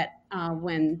do that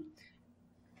when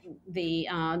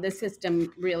the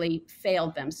system really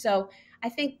failed them. So I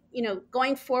think,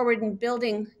 going forward and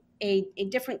building a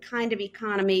different kind of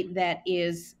economy that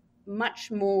is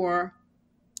much more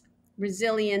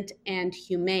resilient and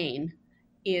humane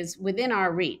is within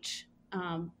our reach.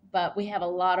 But we have a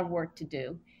lot of work to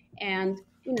do. And,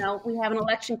 we have an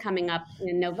election coming up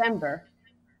in November,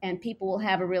 and people will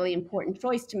have a really important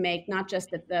choice to make, not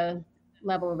just at the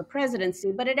level of the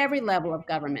presidency, but at every level of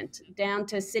government, down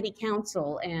to city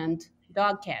council and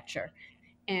dog catcher.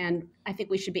 And I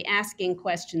think we should be asking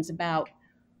questions about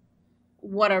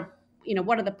what are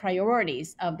what are the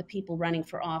priorities of the people running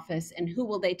for office, and who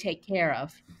will they take care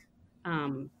of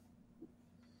um,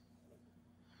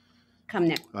 come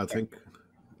next I year. think,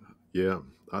 yeah,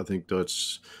 I think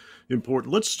that's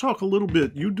important. Let's talk a little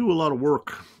bit. You do a lot of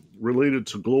work related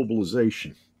to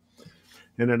globalization.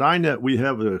 And at INET, we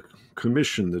have a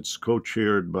commission that's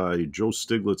co-chaired by Joe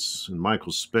Stiglitz and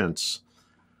Michael Spence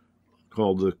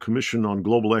called the Commission on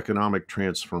Global Economic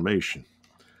Transformation.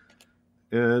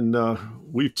 And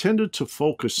we've tended to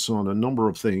focus on a number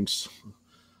of things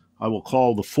I will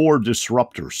call the four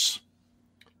disruptors: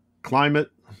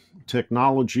 climate,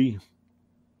 technology,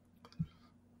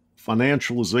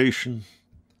 financialization,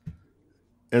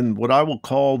 and what I will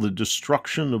call the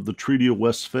destruction of the Treaty of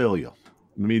Westphalia,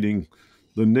 meaning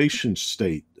the nation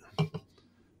state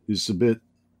is a bit,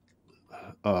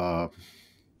 how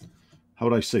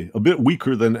would I say, a bit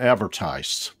weaker than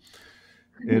advertised.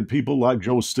 And people like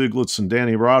Joe Stiglitz and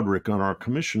Danny Roderick on our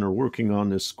commission are working on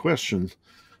this question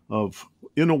of,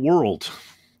 in a world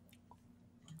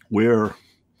where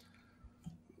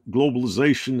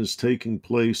globalization is taking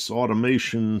place,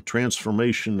 automation,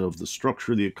 transformation of the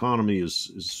structure of the economy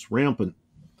is rampant,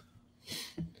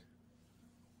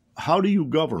 how do you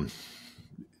govern?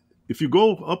 If you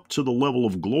go up to the level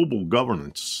of global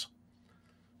governance,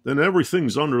 then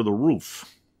everything's under the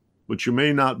roof, but you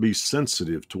may not be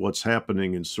sensitive to what's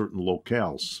happening in certain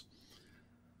locales.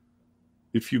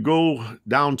 If you go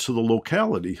down to the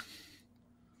locality,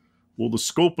 well, the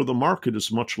scope of the market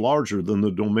is much larger than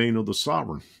the domain of the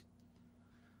sovereign.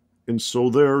 And so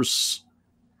there's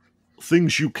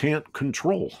things you can't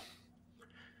control.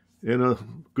 And a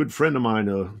good friend of mine,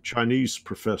 a Chinese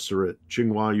professor at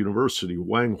Tsinghua University,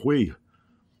 Wang Hui,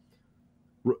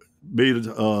 made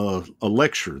a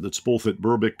lecture that's both at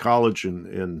Birkbeck College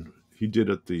and he did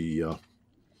at the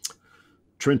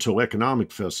Trento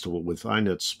Economic Festival with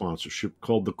INET sponsorship,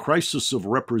 called The Crisis of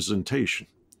Representation.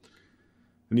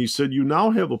 And he said, you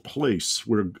now have a place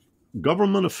where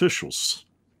government officials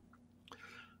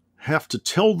have to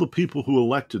tell the people who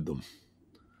elected them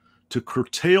to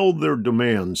curtail their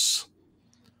demands.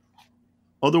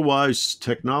 Otherwise,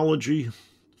 technology,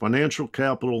 financial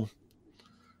capital,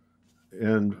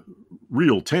 and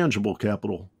real tangible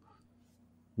capital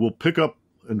will pick up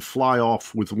and fly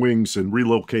off with wings and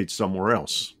relocate somewhere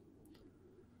else.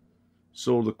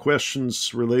 So the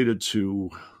questions related to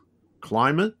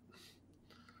climate,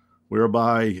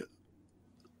 whereby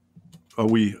are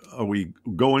we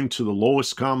going to the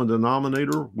lowest common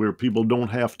denominator where people don't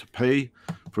have to pay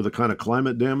for the kind of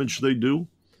climate damage they do?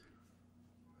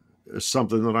 It's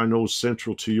something that I know is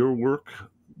central to your work.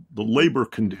 The labor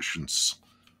conditions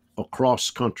across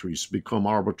countries become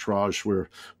arbitrage, where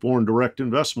foreign direct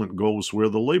investment goes where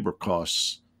the labor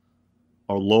costs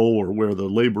are low or where the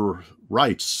labor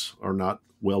rights are not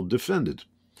well defended.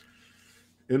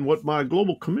 And what my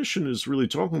Global Commission is really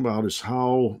talking about is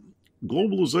how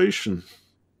globalization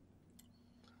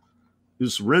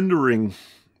is rendering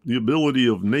the ability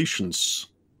of nations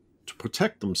to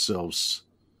protect themselves,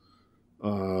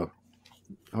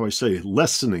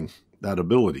 lessening that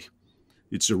ability.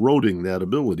 It's eroding that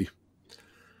ability.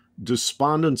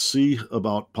 Despondency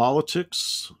about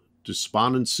politics,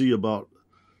 despondency about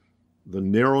the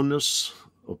narrowness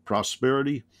of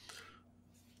prosperity.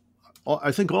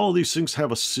 I think all of these things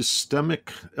have a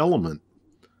systemic element,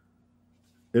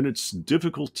 and it's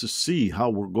difficult to see how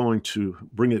we're going to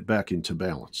bring it back into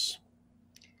balance.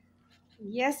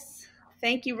 Yes.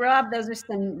 Thank you, Rob. Those are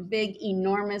some big,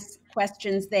 enormous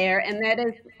questions there. And that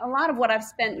is a lot of what I've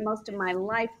spent most of my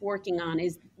life working on,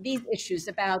 is these issues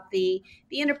about the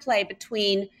interplay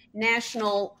between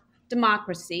national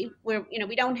democracy, where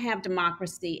we don't have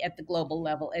democracy at the global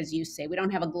level, as you say. We don't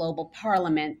have a global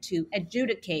parliament to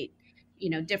adjudicate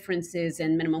differences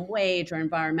in minimum wage or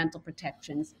environmental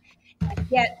protections.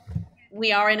 Yet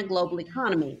we are in a global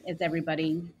economy, as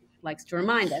everybody likes to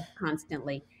remind us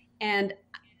constantly. And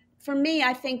for me,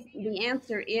 I think the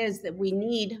answer is that we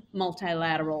need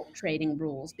multilateral trading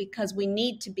rules, because we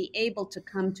need to be able to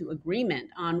come to agreement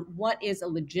on what is a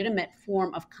legitimate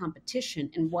form of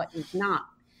competition and what is not.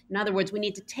 In other words, we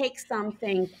need to take some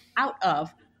things out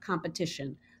of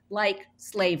competition, like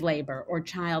slave labor or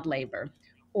child labor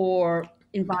or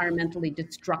environmentally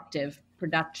destructive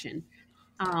production.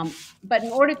 But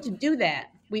in order to do that,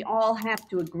 we all have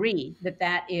to agree that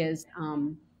that is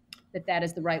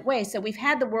the right way. So we've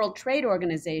had the World Trade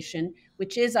Organization,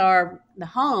 which is the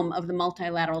home of the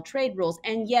multilateral trade rules,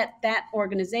 and yet that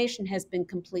organization has been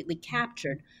completely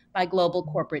captured by global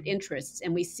corporate interests.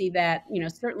 And we see that,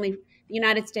 certainly the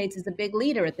United States is a big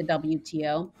leader at the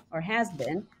WTO, or has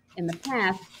been in the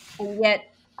past, and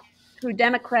yet through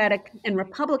Democratic and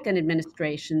Republican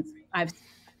administrations,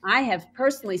 I have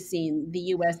personally seen the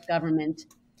U.S. government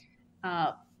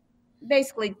uh,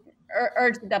 basically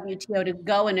urge the WTO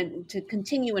to to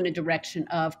continue in a direction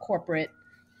of corporate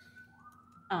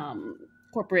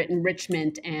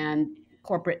enrichment and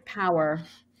corporate power,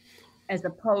 as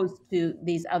opposed to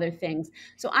these other things.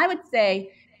 So I would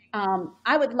say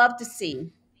I would love to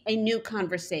see a new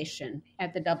conversation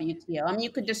at the WTO. I mean,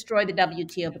 you could destroy the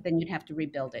WTO, but then you'd have to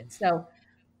rebuild it. So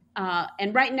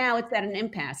and right now, it's at an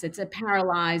impasse. It's a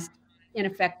paralyzed,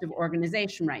 ineffective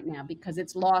organization right now because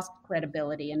it's lost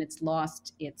credibility and it's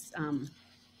lost its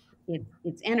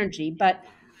energy. But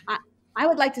I, I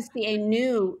would like to see a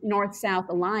new North-South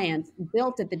alliance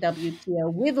built at the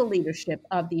WTO with the leadership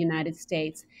of the United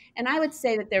States. And I would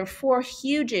say that there are four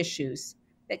huge issues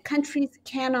that countries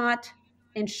cannot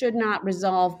and should not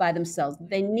resolve by themselves.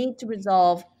 They need to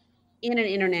resolve in an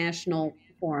international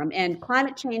forum, and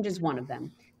climate change is one of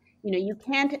them. You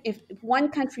can't, if one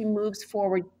country moves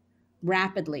forward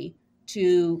rapidly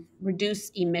to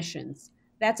reduce emissions,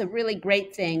 that's a really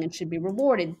great thing and should be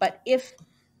rewarded. But if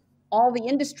all the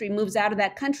industry moves out of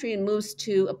that country and moves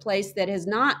to a place that has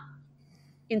not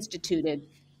instituted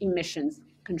emissions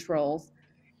controls,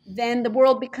 then the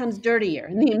world becomes dirtier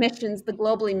and the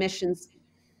global emissions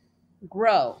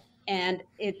grow. And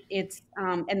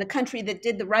and the country that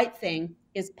did the right thing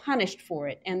is punished for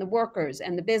it, and the workers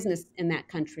and the business in that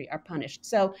country are punished.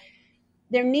 So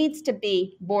there needs to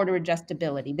be border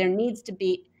adjustability. There needs to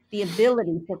be the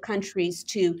ability for countries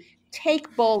to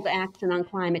take bold action on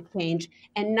climate change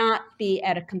and not be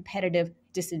at a competitive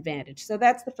disadvantage. So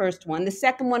that's the first one. The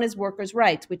second one is workers'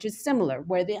 rights, which is similar,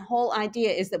 where the whole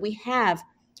idea is that we have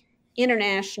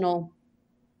international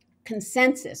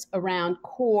consensus around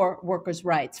core workers'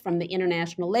 rights from the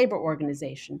International Labor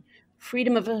Organization,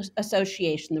 freedom of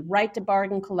association, the right to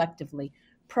bargain collectively,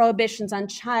 prohibitions on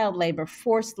child labor,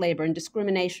 forced labor, and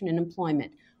discrimination in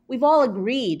employment. We've all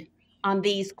agreed on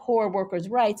these core workers'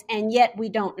 rights, and yet we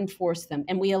don't enforce them.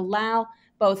 And we allow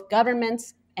both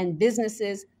governments and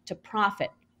businesses to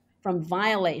profit from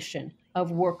violation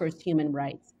of workers' human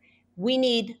rights. We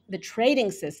need the trading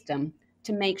system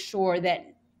to make sure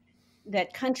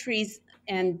that countries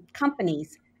and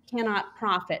companies cannot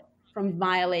profit from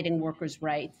violating workers'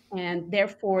 rights, and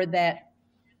therefore that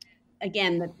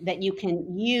you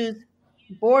can use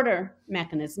border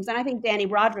mechanisms. And I think Danny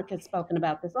Roderick has spoken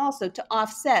about this also, to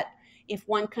offset if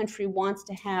one country wants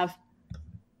to have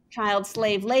child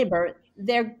slave labor,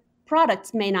 their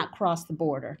products may not cross the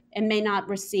border and may not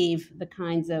receive the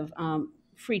kinds of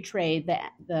free trade,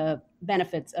 the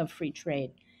benefits of free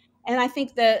trade. And I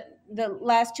think the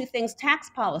last two things, tax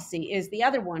policy is the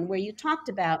other one, where you talked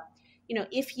about,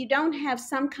 if you don't have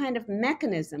some kind of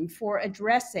mechanism for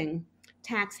addressing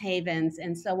tax havens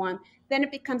and so on, then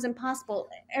it becomes impossible.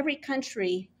 Every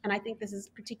country, and I think this is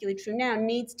particularly true now,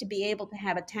 needs to be able to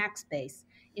have a tax base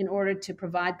in order to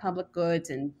provide public goods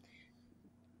and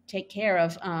take care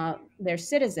of their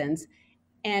citizens.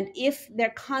 And if they're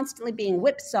constantly being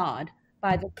whipsawed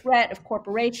by the threat of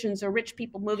corporations or rich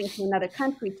people moving to another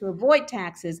country to avoid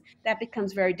taxes, that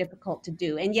becomes very difficult to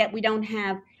do. And yet we don't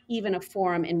have even a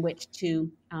forum in which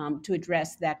to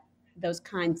address those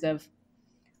kinds of,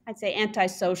 I'd say,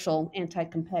 antisocial,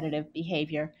 anti-competitive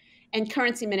behavior. And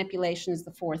currency manipulation is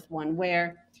the fourth one,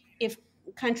 where if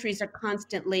countries are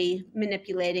constantly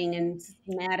manipulating and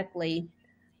systematically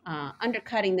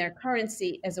undercutting their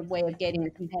currency as a way of getting a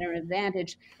competitive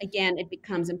advantage, again, it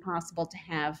becomes impossible to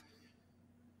have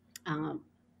um,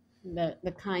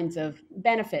 the kinds of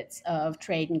benefits of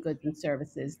trade in goods and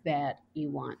services that you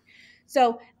want.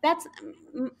 So that's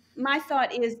my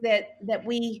thought, is that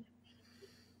we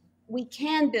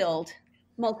can build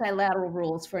multilateral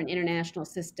rules for an international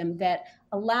system that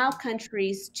allow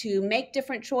countries to make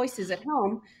different choices at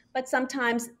home, but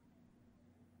sometimes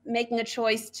making a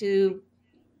choice to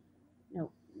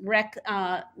wreck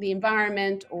the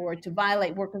environment or to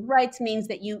violate workers' rights means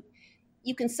that you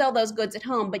can sell those goods at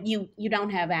home, but you don't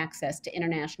have access to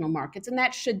international markets, and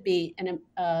that should be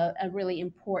a really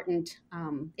important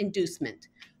inducement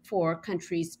for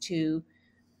countries to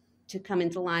to come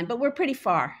into line, but we're pretty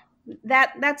far.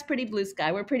 That's pretty blue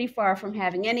sky. We're pretty far from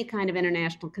having any kind of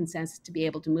international consensus to be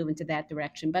able to move into that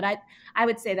direction. But I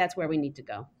would say that's where we need to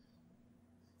go.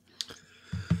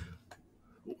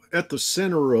 At the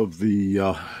center of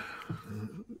the,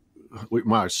 what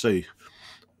might I say,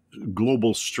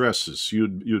 global stresses,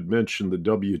 you'd mentioned the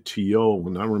WTO,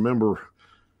 and I remember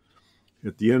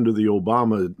at the end of the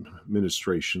Obama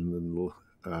administration,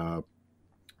 and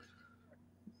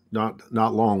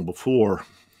not long before,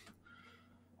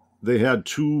 they had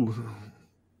two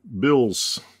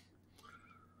bills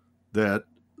that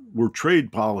were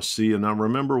trade policy. And I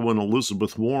remember when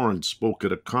Elizabeth Warren spoke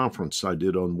at a conference I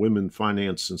did on women,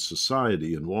 finance, and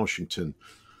society in Washington,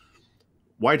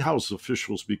 White House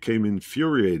officials became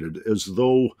infuriated, as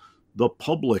though the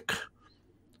public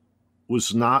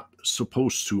was not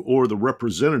supposed to, or the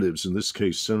representatives, in this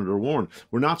case Senator Warren,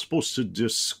 were not supposed to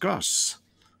discuss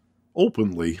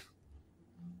openly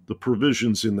the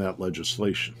provisions in that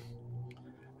legislation.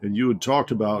 And you had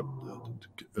talked about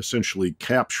essentially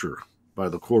capture by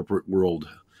the corporate world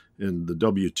in the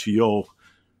WTO.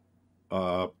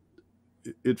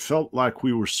 It felt like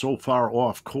we were so far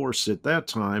off course at that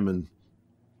time, and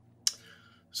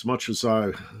as much as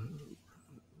I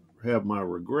have my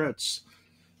regrets,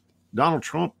 Donald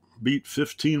Trump beat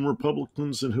 15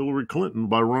 Republicans and Hillary Clinton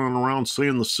by running around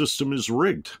saying the system is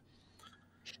rigged.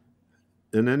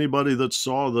 And anybody that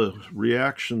saw the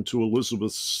reaction to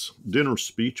Elizabeth's dinner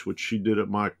speech, which she did at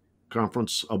my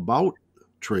conference about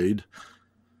trade,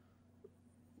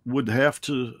 would have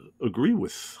to agree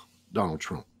with Donald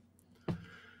Trump.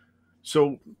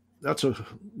 So that's a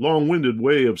long-winded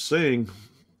way of saying,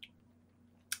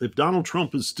 if Donald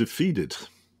Trump is defeated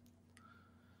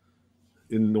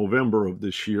in November of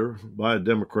this year by a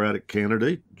Democratic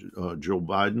candidate, Joe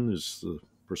Biden is the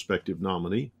prospective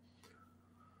nominee,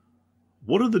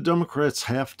 what do the Democrats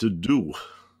have to do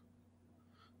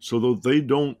so that they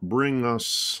don't bring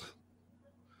us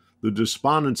the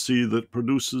despondency that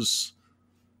produces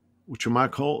what you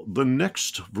might call the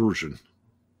next version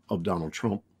of Donald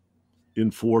Trump in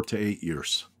 4 to 8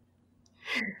 years?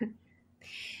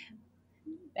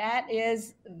 That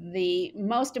is the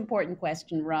most important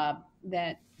question, Rob,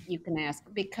 that you can ask,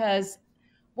 because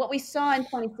what we saw in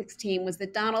 2016 was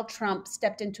that Donald Trump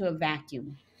stepped into a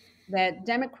vacuum, that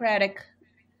Democratic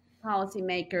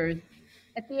policymakers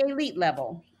at the elite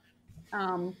level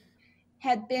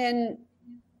had been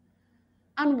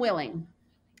unwilling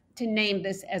to name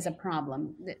this as a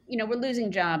problem. You know, we're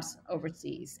losing jobs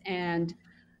overseas, and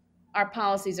our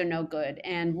policies are no good,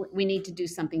 and we need to do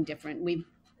something different.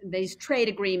 These trade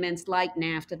agreements like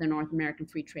NAFTA, the North American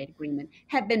Free Trade Agreement,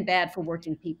 have been bad for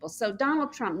working people. So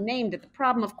Donald Trump named it. The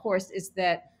problem, of course, is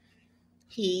that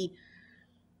he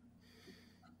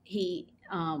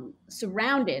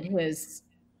surrounded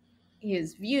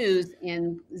his views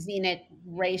in zenith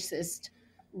racist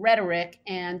rhetoric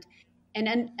and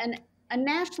a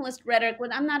nationalist rhetoric.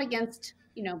 When I'm not against,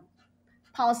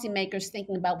 policymakers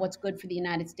thinking about what's good for the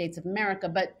United States of America,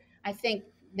 but I think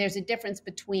there's a difference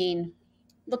between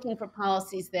looking for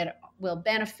policies that will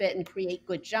benefit and create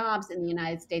good jobs in the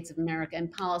United States of America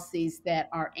and policies that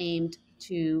are aimed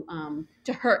to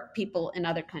hurt people in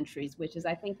other countries, which is,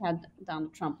 I think, how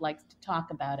Donald Trump likes to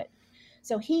talk about it.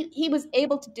 So he was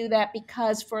able to do that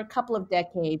because for a couple of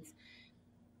decades,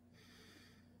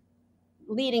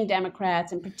 leading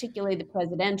Democrats, and particularly the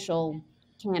presidential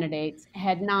candidates,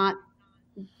 had not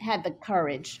had the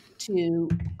courage to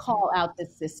call out the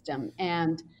system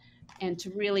and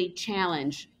to really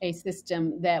challenge a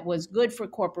system that was good for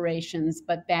corporations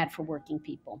but bad for working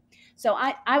people. So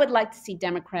I would like to see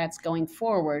Democrats going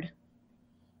forward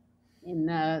in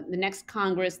the next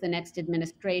Congress, the next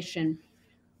administration,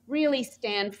 really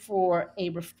stand for a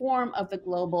reform of the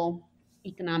global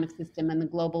economic system and the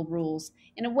global rules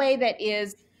in a way that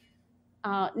is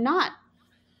not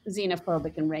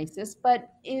xenophobic and racist,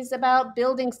 but is about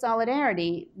building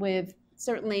solidarity with,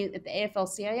 certainly at the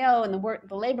AFL-CIO and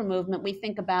the labor movement, we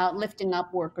think about lifting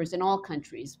up workers in all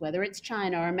countries, whether it's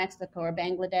China or Mexico or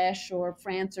Bangladesh or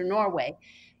France or Norway,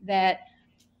 that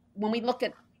when we look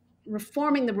at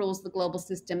reforming the rules of the global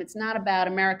system, it's not about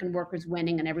American workers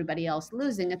winning and everybody else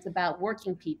losing. It's about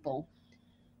working people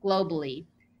globally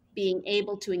being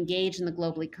able to engage in the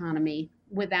global economy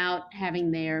without having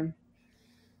their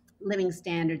living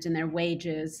standards and their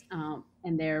wages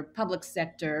and their public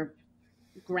sector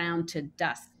ground to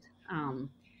dust.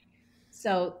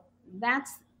 So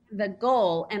that's the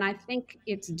goal, and I think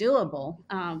it's doable,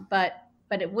 but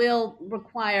it will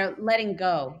require letting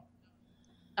go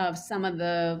of some of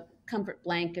the comfort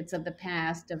blankets of the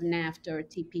past, of NAFTA or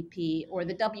TPP or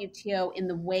the WTO in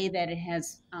the way that it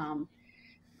has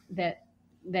that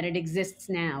it exists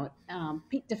now.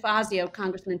 Pete DeFazio,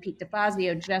 Congressman Pete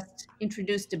DeFazio, just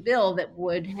introduced a bill that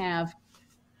would have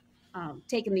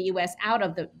taken the U.S. out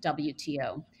of the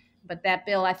WTO, but that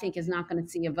bill, I think, is not going to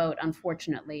see a vote.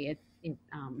 Unfortunately, it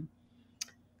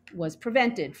was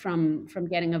prevented from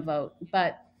getting a vote.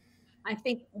 But I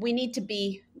think we need to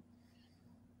be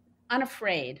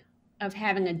unafraid of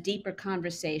having a deeper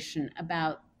conversation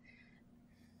about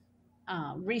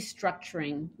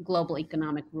restructuring global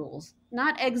economic rules,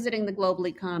 not exiting the global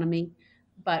economy,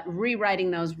 but rewriting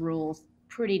those rules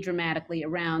pretty dramatically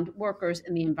around workers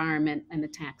and the environment and the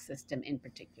tax system in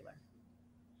particular.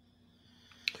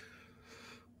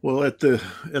 Well, at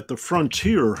the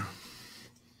frontier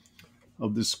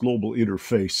of this global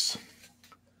interface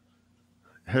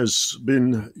has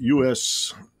been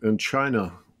U.S. and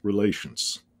China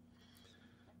relations.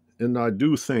 And I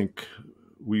do think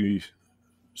we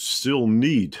still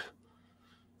need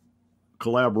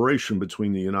collaboration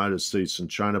between the United States and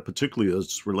China, particularly as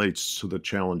it relates to the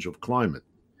challenge of climate.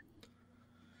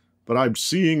 But I'm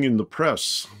seeing in the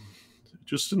press,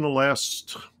 just in the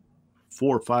last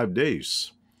 4 or 5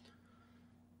 days,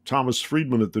 Thomas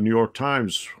Friedman at the New York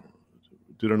Times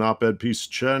did an op-ed piece,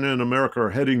 China and America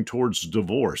are heading towards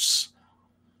divorce.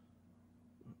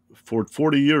 For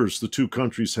 40 years, the two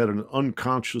countries had an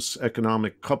unconscious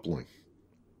economic coupling.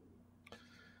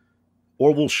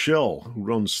 Orville Schell, who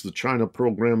runs the China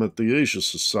program at the Asia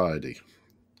Society.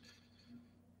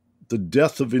 The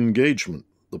death of engagement,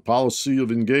 the policy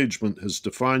of engagement, has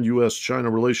defined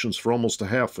U.S.-China relations for almost a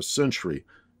half a century,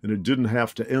 and it didn't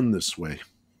have to end this way.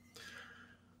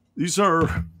 These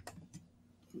are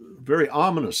very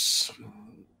ominous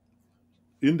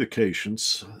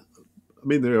indications. I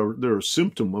mean, they're a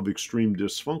symptom of extreme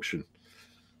dysfunction.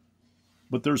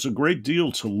 But there's a great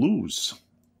deal to lose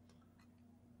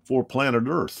for planet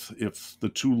Earth if the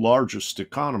two largest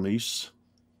economies,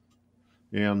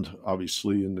 and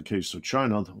obviously in the case of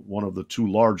China, one of the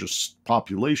two largest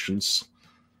populations,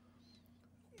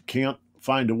 can't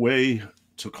find a way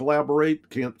to collaborate,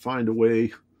 can't find a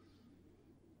way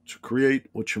to create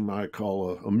what you might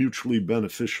call a mutually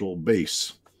beneficial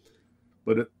base.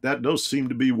 But that does seem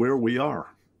to be where we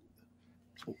are.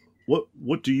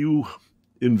 What do you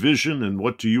envision and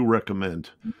what do you recommend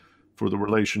for the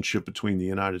relationship between the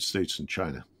United States and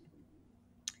China?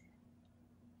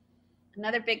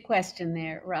 Another big question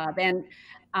there, Rob. And,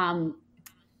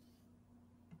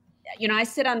 I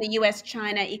sit on the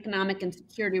U.S.-China Economic and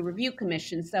Security Review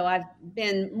Commission, so I've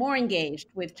been more engaged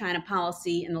with China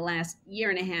policy in the last year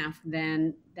and a half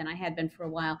than I had been for a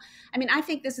while. I mean, I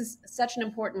think this is such an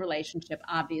important relationship,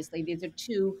 obviously. These are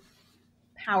two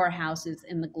powerhouses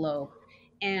in the globe.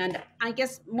 And I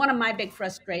guess one of my big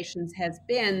frustrations has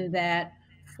been that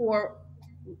for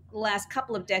the last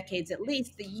couple of decades at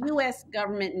least, the U.S.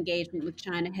 government engagement with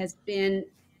China has been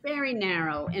very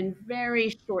narrow and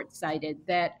very short-sighted.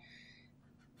 That,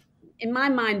 in my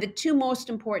mind, the two most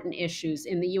important issues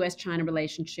in the U.S.-China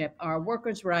relationship are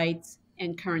workers' rights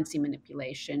and currency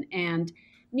manipulation. And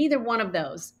neither one of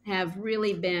those have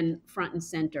really been front and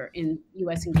center in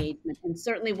U.S. engagement. And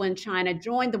certainly when China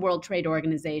joined the World Trade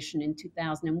Organization in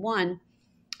 2001,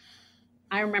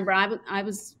 I remember I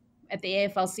was at the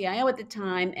AFL-CIO at the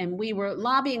time, and we were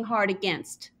lobbying hard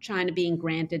against China being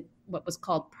granted what was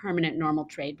called permanent normal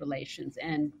trade relations,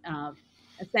 and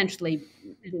essentially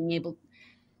being able,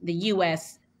 the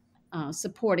U.S.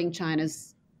 Supporting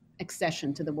China's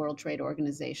accession to the World Trade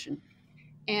Organization.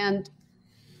 And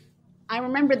I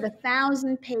remember the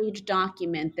 1,000-page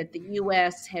document that the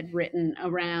U.S. had written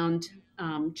around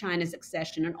China's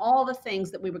accession and all the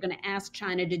things that we were going to ask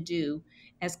China to do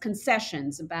as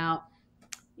concessions about,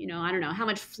 I don't know, how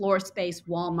much floor space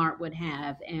Walmart would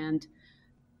have and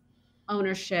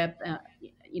ownership,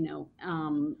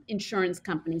 insurance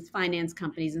companies, finance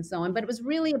companies, and so on. But it was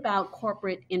really about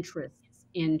corporate interests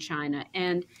in China.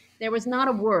 And there was not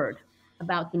a word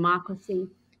about democracy.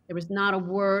 There was not a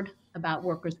word about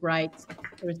workers' rights.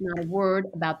 There was not a word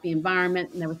about the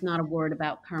environment. And there was not a word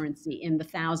about currency in the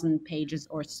 1,000 pages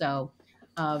or so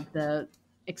of the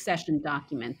accession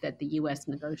document that the U.S.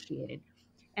 negotiated.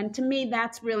 And to me,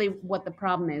 that's really what the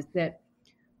problem is, that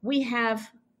we have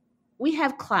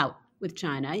clout with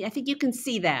China. I think you can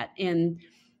see that in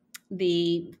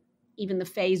even the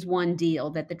phase one deal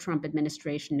that the Trump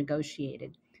administration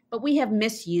negotiated. But we have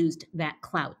misused that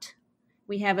clout.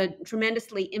 We have a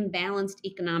tremendously imbalanced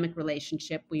economic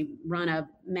relationship. We run a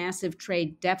massive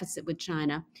trade deficit with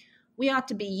China. We ought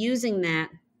to be using that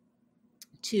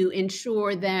to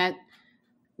ensure that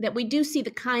we do see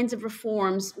the kinds of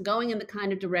reforms going in the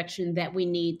kind of direction that we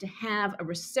need to have a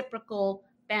reciprocal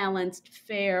balanced,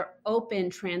 fair, open,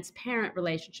 transparent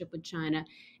relationship with China.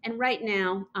 And right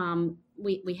now,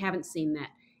 we haven't seen that.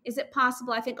 Is it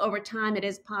possible? I think over time it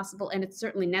is possible, and it's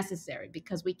certainly necessary,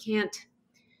 because we can't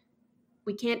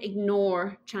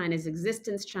ignore China's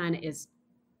existence. China is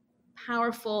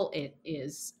powerful. It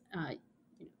is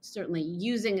certainly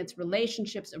using its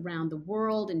relationships around the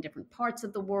world, in different parts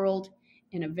of the world,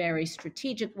 in a very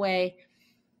strategic way.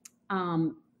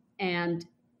 And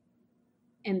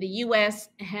the U.S.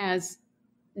 has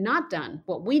not done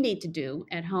what we need to do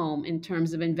at home in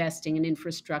terms of investing in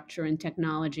infrastructure and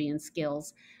technology and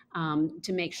skills,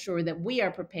 to make sure that we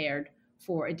are prepared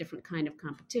for a different kind of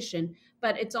competition.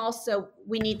 But it's also,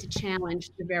 we need to challenge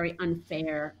the very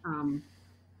unfair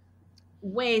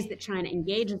ways that China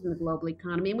engages in the global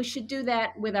economy. And we should do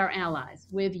that with our allies,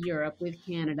 with Europe, with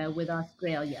Canada, with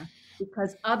Australia,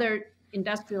 because other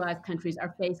industrialized countries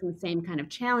are facing the same kind of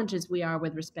challenges we are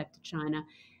with respect to China.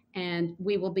 And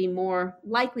we will be more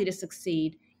likely to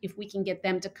succeed if we can get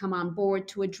them to come on board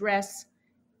to address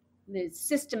the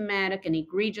systematic and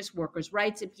egregious workers'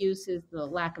 rights abuses, the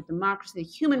lack of democracy, the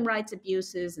human rights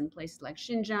abuses in places like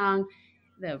Xinjiang,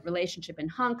 the relationship in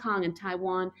Hong Kong and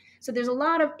Taiwan. So there's a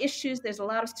lot of issues, there's a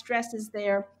lot of stresses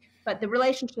there, but the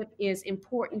relationship is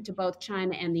important to both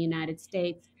China and the United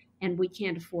States, and we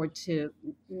can't afford to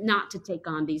not to take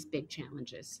on these big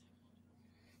challenges.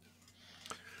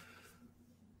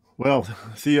 Well,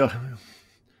 Thea,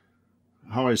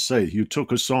 how I say, you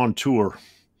took us on tour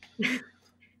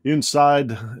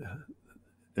inside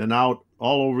and out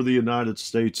all over the United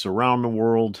States, around the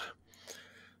world,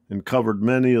 and covered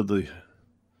many of the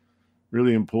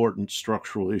really important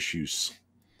structural issues.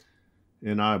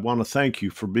 And I want to thank you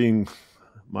for being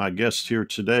my guest here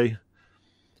today.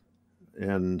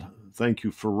 And thank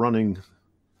you for running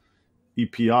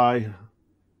EPI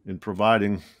and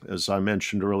providing, as I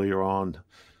mentioned earlier on,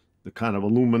 the kind of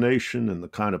illumination and the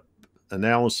kind of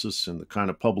analysis and the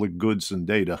kind of public goods and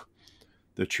data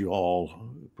that you all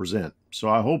present. So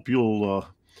I hope you'll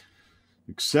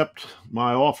accept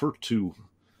my offer to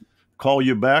call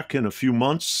you back in a few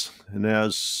months, and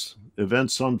as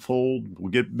events unfold, we'll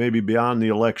get maybe beyond the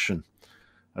election,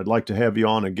 I'd like to have you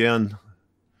on again,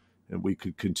 and we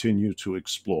could continue to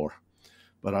explore.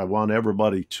 But I want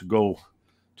everybody to go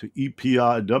to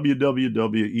www.epi.org,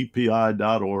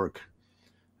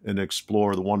 and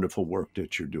explore the wonderful work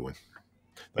that you're doing.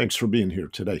 Thanks for being here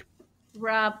today.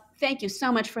 Rob, thank you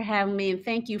so much for having me, and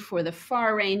thank you for the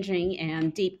far-ranging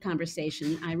and deep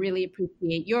conversation. I really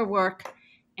appreciate your work,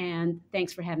 and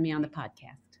thanks for having me on the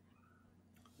podcast.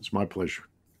 It's my pleasure.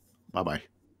 Bye-bye.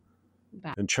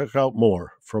 Bye. And check out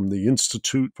more from the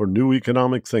Institute for New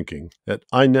Economic Thinking at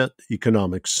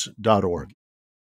ineteconomics.org.